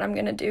this is what I'm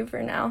going to do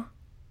for now.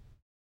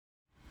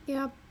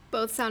 Yeah,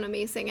 both sound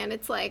amazing, and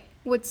it's like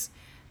what's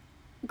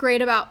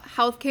great about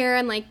healthcare,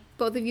 and like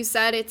both of you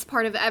said, it's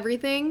part of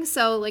everything,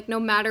 so like no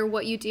matter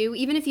what you do,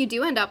 even if you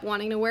do end up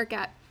wanting to work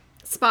at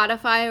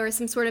Spotify or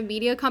some sort of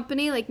media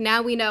company, like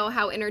now we know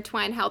how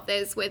intertwined health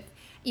is with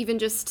even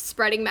just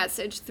spreading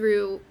message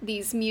through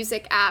these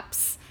music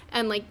apps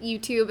and like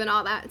YouTube and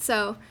all that.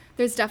 So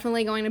there's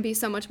definitely going to be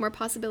so much more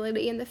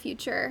possibility in the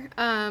future.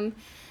 And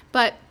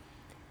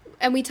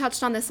we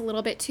touched on this a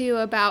little bit too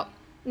about,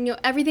 you know,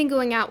 everything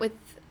going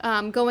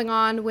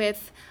on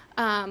with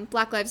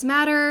Black Lives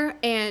Matter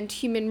and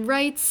human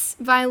rights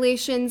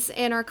violations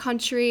in our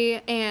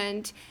country,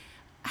 and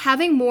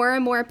having more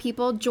and more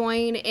people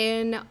join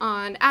in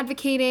on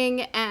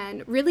advocating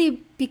and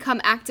really become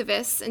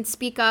activists and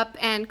speak up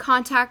and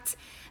contact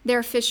their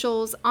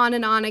officials on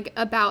and on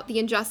about the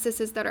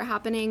injustices that are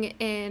happening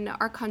in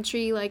our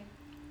country. Like,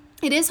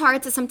 it is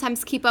hard to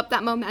sometimes keep up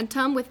that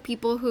momentum with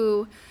people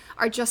who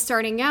are just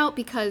starting out,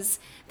 because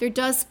there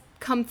does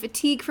come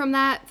fatigue from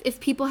that. If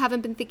people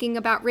haven't been thinking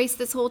about race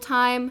this whole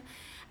time,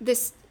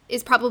 this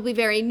is probably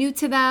very new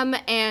to them,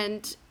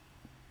 and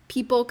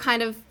people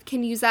kind of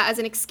can use that as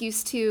an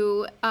excuse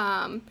to,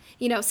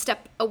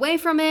 step away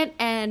from it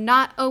and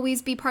not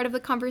always be part of the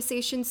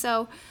conversation.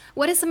 So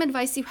what is some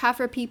advice you have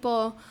for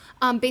people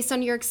based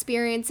on your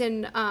experience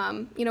in,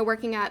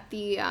 working at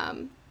the,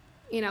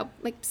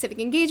 like Civic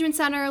Engagement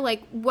Center?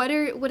 Like, what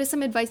is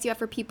some advice you have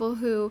for people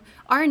who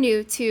are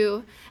new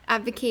to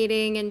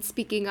advocating and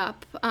speaking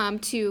up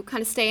to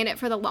kind of stay in it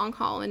for the long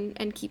haul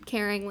and keep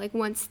caring, like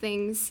once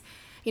things,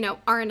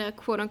 aren't a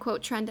quote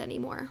unquote trend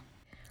anymore?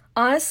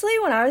 Honestly,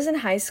 when I was in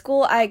high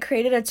school, I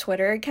created a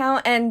Twitter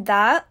account, and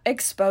that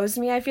exposed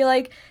me, I feel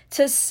like,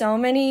 to so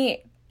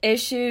many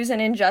issues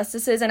and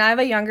injustices. And I have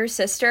a younger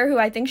sister who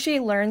I think she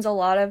learns a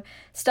lot of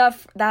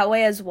stuff that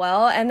way as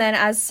well. And then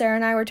as Sarah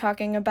and I were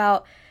talking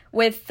about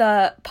with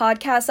the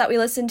podcasts that we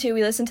listen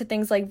to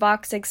things like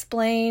Vox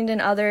Explained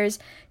and others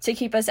to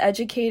keep us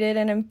educated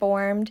and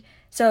informed.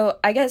 So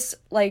I guess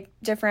like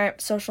different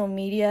social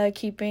media,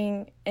 keep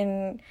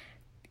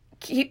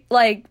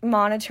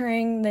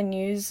monitoring the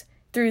news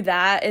through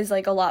that is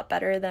like a lot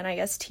better than, I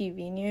guess,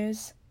 TV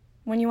news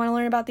when you want to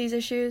learn about these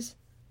issues.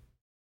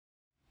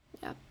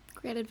 Yeah,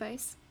 great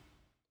advice.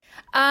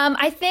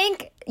 I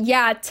think,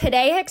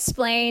 Today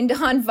Explained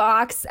on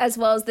Vox as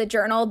well as The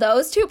Journal,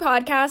 those two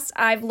podcasts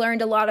I've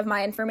learned a lot of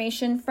my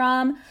information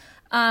from.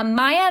 Maya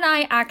and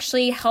I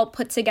actually helped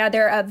put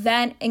together an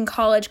event in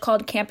college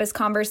called Campus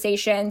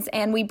Conversations,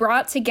 and we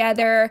brought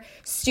together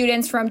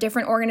students from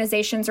different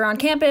organizations around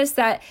campus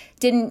that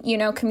didn't,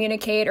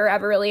 communicate or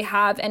ever really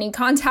have any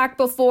contact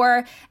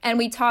before, and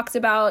we talked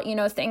about,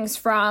 things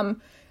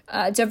from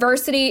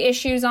diversity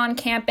issues on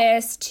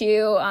campus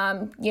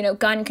to,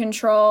 gun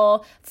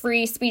control,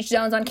 free speech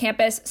zones on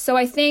campus. So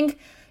I think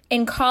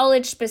in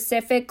college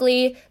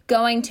specifically,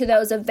 going to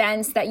those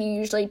events that you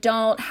usually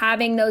don't,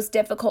 having those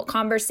difficult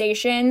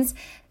conversations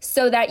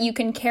so that you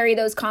can carry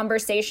those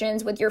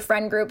conversations with your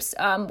friend groups,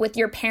 with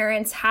your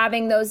parents,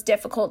 having those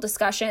difficult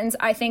discussions.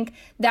 I think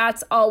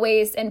that's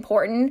always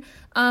important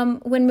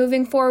when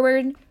moving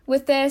forward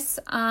with this.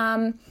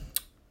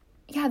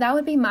 That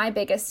would be my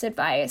biggest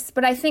advice.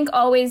 But I think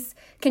always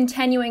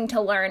continuing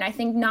to learn. I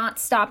think not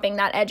stopping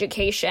that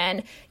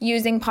education,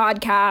 using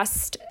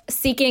podcasts,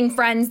 seeking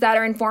friends that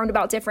are informed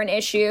about different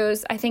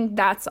issues. I think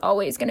that's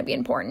always going to be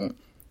important.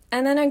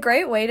 And then a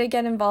great way to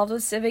get involved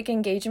with civic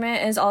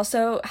engagement is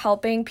also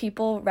helping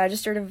people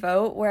register to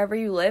vote wherever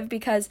you live,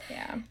 because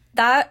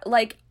that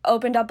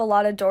opened up a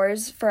lot of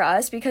doors for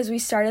us, because we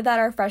started that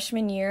our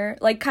freshman year,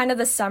 kind of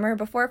the summer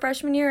before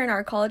freshman year in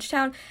our college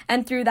town.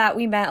 And through that,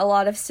 we met a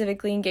lot of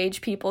civically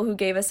engaged people who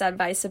gave us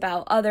advice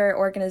about other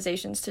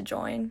organizations to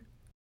join.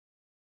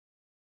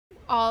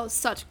 All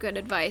such good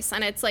advice.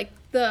 And it's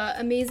the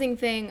amazing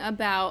thing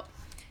about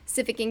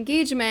civic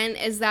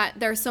engagement is that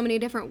there are so many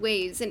different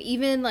ways. And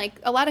even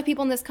a lot of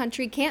people in this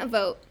country can't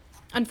vote,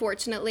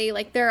 unfortunately.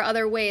 There are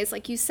other ways,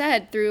 like you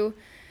said, through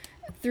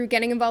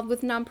getting involved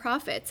with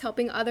nonprofits,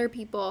 helping other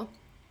people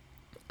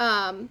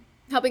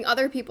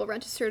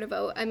register to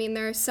vote. I mean,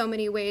 there are so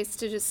many ways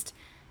to just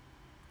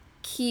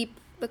keep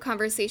the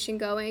conversation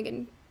going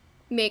and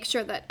make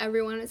sure that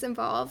everyone is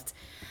involved.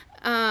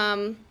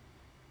 Kind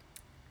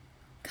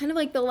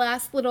of the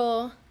last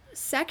little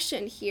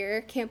section here,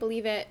 can't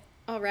believe it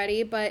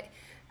already, but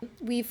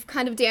we've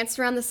kind of danced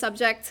around the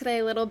subject today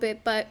a little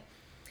bit, but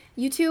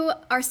you two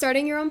are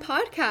starting your own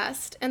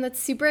podcast, and that's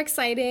super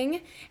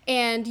exciting.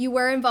 And you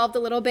were involved a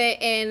little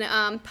bit in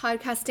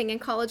podcasting in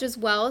college as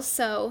well.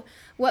 So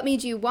what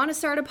made you want to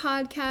start a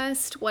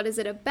podcast? What is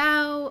it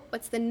about?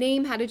 What's the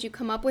name? How did you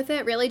come up with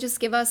it? Really just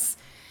give us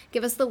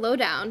the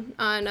lowdown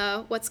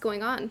on what's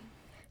going on.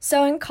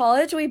 So in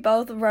college, we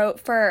both wrote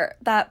for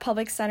that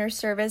Public Center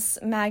Service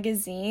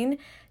magazine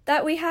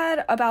that we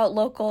had about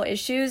local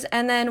issues,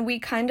 and then we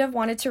kind of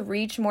wanted to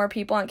reach more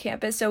people on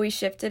campus, so we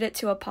shifted it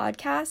to a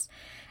podcast.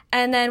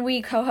 And then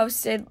we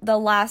co-hosted the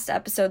last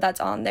episode that's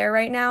on there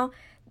right now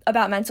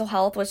about mental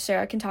health, which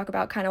Sarah can talk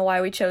about kind of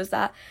why we chose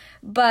that.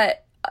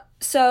 But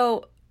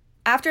so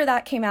after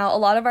that came out, a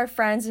lot of our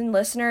friends and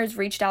listeners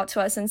reached out to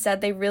us and said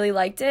they really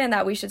liked it and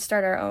that we should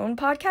start our own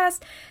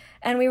podcast.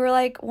 And we were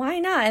like, why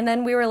not? And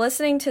then we were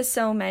listening to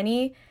so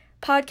many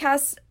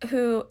podcasts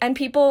and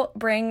people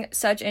bring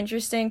such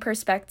interesting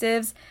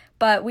perspectives,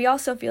 but we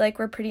also feel like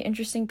we're pretty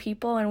interesting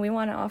people and we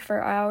want to offer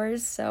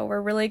ours. So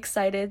we're really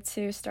excited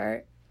to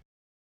start.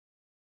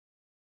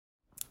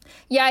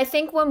 Yeah, I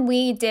think when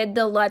we did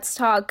the Let's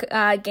Talk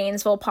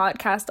Gainesville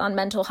podcast on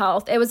mental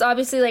health, it was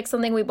obviously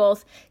something we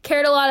both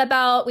cared a lot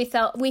about. We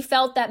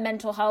felt that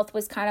mental health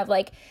was kind of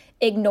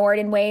ignored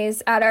in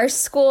ways at our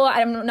school.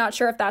 I'm not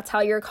sure if that's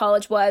how your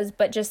college was,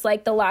 but just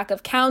the lack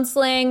of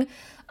counseling.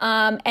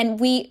 And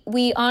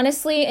we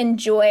honestly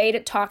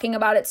enjoyed talking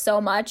about it so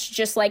much,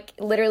 just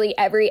literally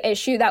every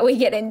issue that we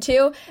get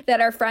into,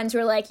 that our friends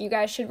were like, you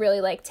guys should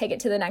really take it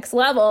to the next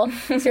level.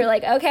 So you're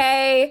like,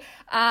 okay.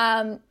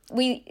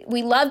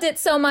 We loved it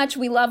so much.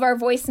 We love our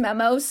voice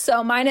memos,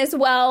 so might as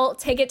well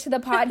take it to the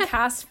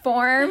podcast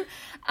form.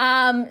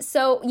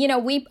 So,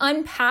 we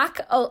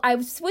unpack,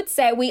 I would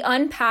say we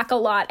unpack a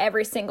lot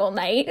every single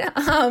night.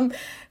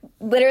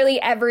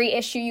 Literally every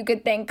issue you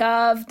could think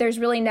of. There's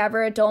really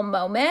never a dull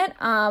moment.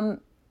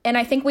 And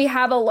I think we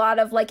have a lot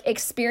of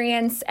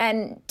experience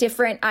and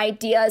different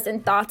ideas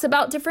and thoughts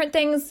about different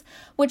things,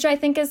 which I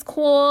think is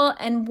cool.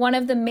 And one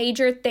of the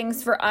major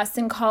things for us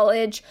in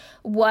college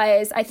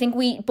was I think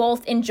we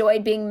both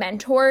enjoyed being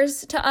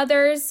mentors to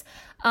others.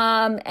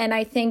 And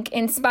I think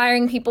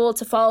inspiring people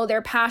to follow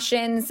their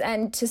passions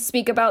and to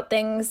speak about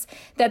things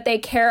that they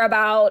care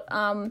about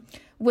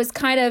was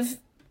kind of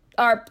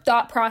our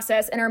thought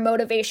process and our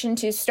motivation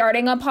to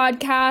starting a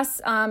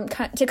podcast,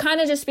 to kind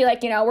of just be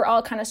we're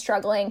all kind of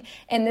struggling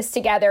in this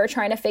together,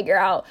 trying to figure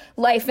out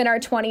life in our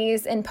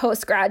 20s and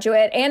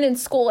postgraduate and in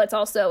school. It's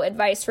also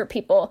advice for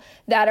people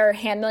that are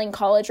handling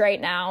college right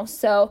now.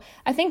 So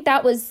I think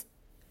that was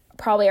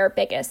probably our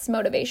biggest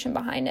motivation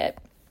behind it.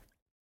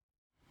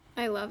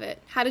 I love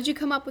it. How did you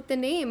come up with the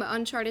name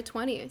Uncharted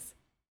 20s?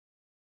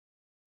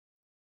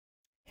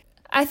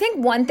 I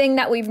think one thing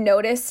that we've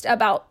noticed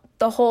about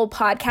the whole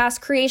podcast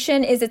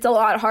creation is it's a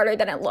lot harder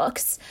than it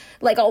looks,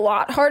 a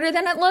lot harder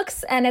than it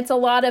looks. And it's a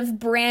lot of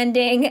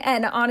branding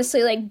and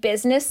honestly,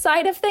 business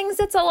side of things.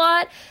 It's a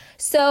lot.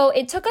 So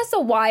it took us a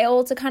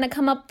while to kind of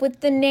come up with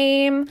the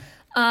name.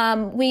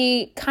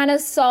 We kind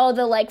of saw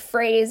the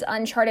phrase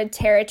uncharted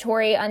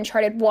territory,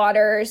 uncharted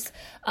waters,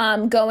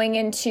 going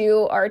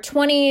into our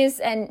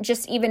 20s and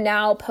just even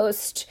now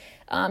post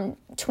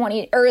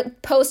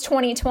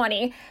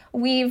 2020,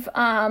 we've,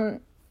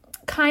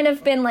 kind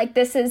of been like,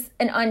 this is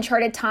an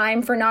uncharted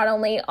time for not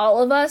only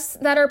all of us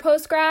that are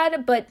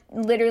post-grad, but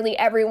literally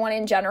everyone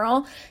in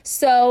general.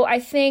 So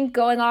I think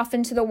going off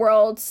into the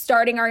world,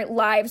 starting our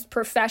lives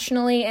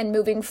professionally and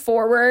moving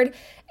forward,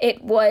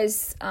 it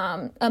was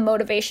a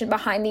motivation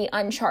behind the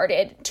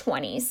uncharted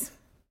 20s.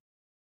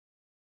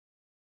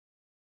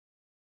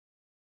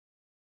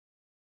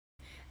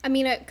 I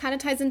mean, it kind of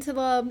ties into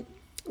the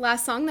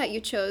last song that you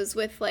chose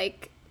with,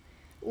 like,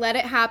 let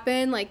it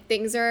happen. Like,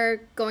 things are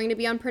going to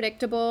be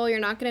unpredictable. You're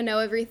not going to know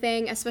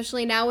everything,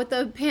 especially now with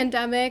the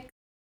pandemic.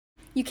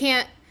 You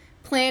can't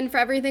plan for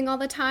everything all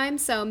the time,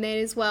 so may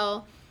as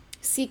well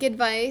seek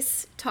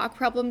advice, talk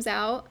problems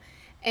out,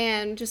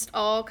 and just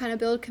all kind of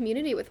build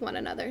community with one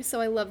another.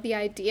 So I love the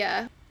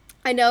idea.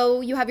 I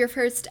know you have your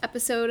first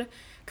episode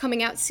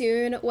coming out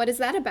soon. What is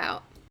that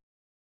about?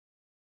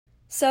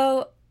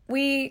 So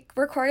we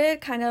recorded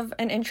kind of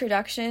an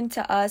introduction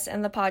to us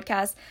and the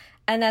podcast,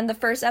 and then the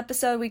first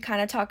episode we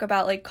kind of talk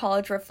about like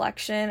college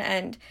reflection,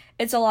 and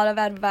it's a lot of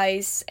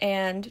advice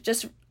and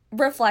just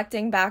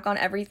reflecting back on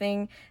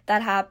everything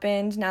that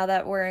happened now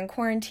that we're in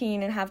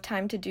quarantine and have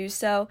time to do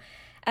so.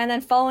 And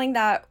then following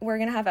that, we're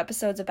going to have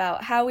episodes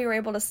about how we were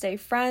able to stay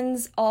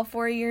friends all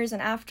 4 years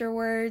and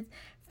afterwards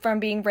from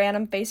being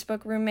random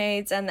Facebook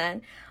roommates, and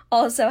then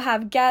also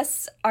have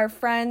guests, our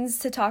friends,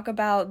 to talk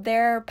about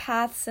their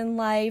paths in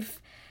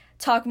life,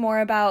 talk more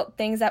about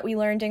things that we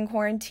learned in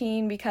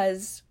quarantine,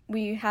 because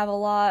we have a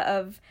lot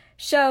of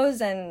shows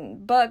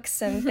and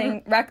books and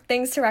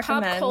things to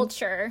recommend. Pop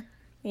culture.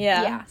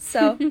 Yeah.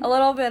 So a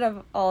little bit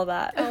of all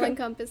that. All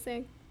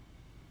encompassing.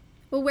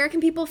 Well, where can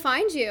people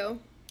find you?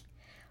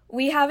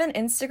 We have an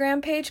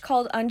Instagram page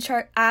called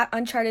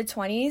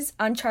Uncharted20s,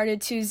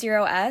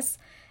 Uncharted20s,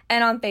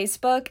 and on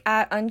Facebook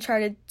at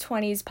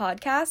Uncharted20s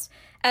Podcast.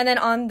 And then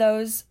on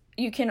those,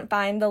 you can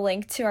find the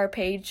link to our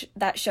page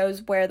that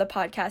shows where the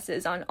podcast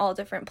is on all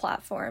different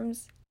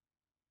platforms.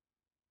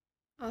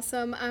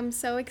 Awesome. I'm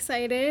so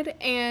excited.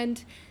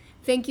 And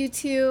thank you,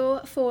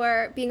 too,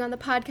 for being on the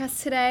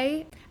podcast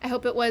today. I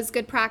hope it was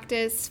good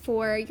practice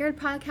for your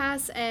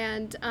podcast.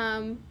 And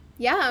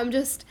I'm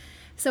just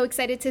so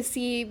excited to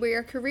see where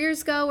your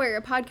careers go, where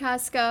your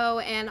podcasts go,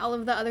 and all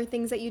of the other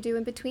things that you do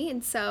in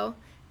between. So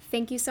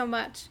thank you so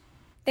much.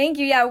 Thank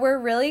you. Yeah, we're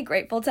really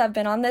grateful to have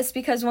been on this,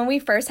 because when we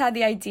first had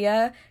the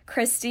idea,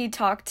 Christy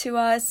talked to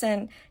us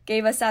and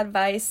gave us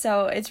advice.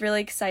 So it's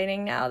really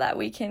exciting now that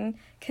we can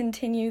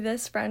continue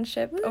this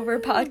friendship over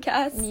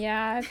podcasts.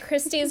 Yeah,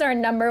 Christy is our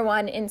number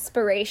one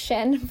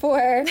inspiration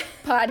for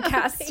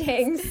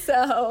podcasting.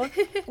 So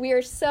we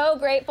are so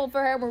grateful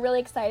for her. We're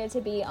really excited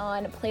to be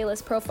on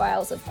Playlist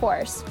Profiles, of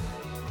course.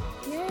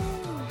 Yay.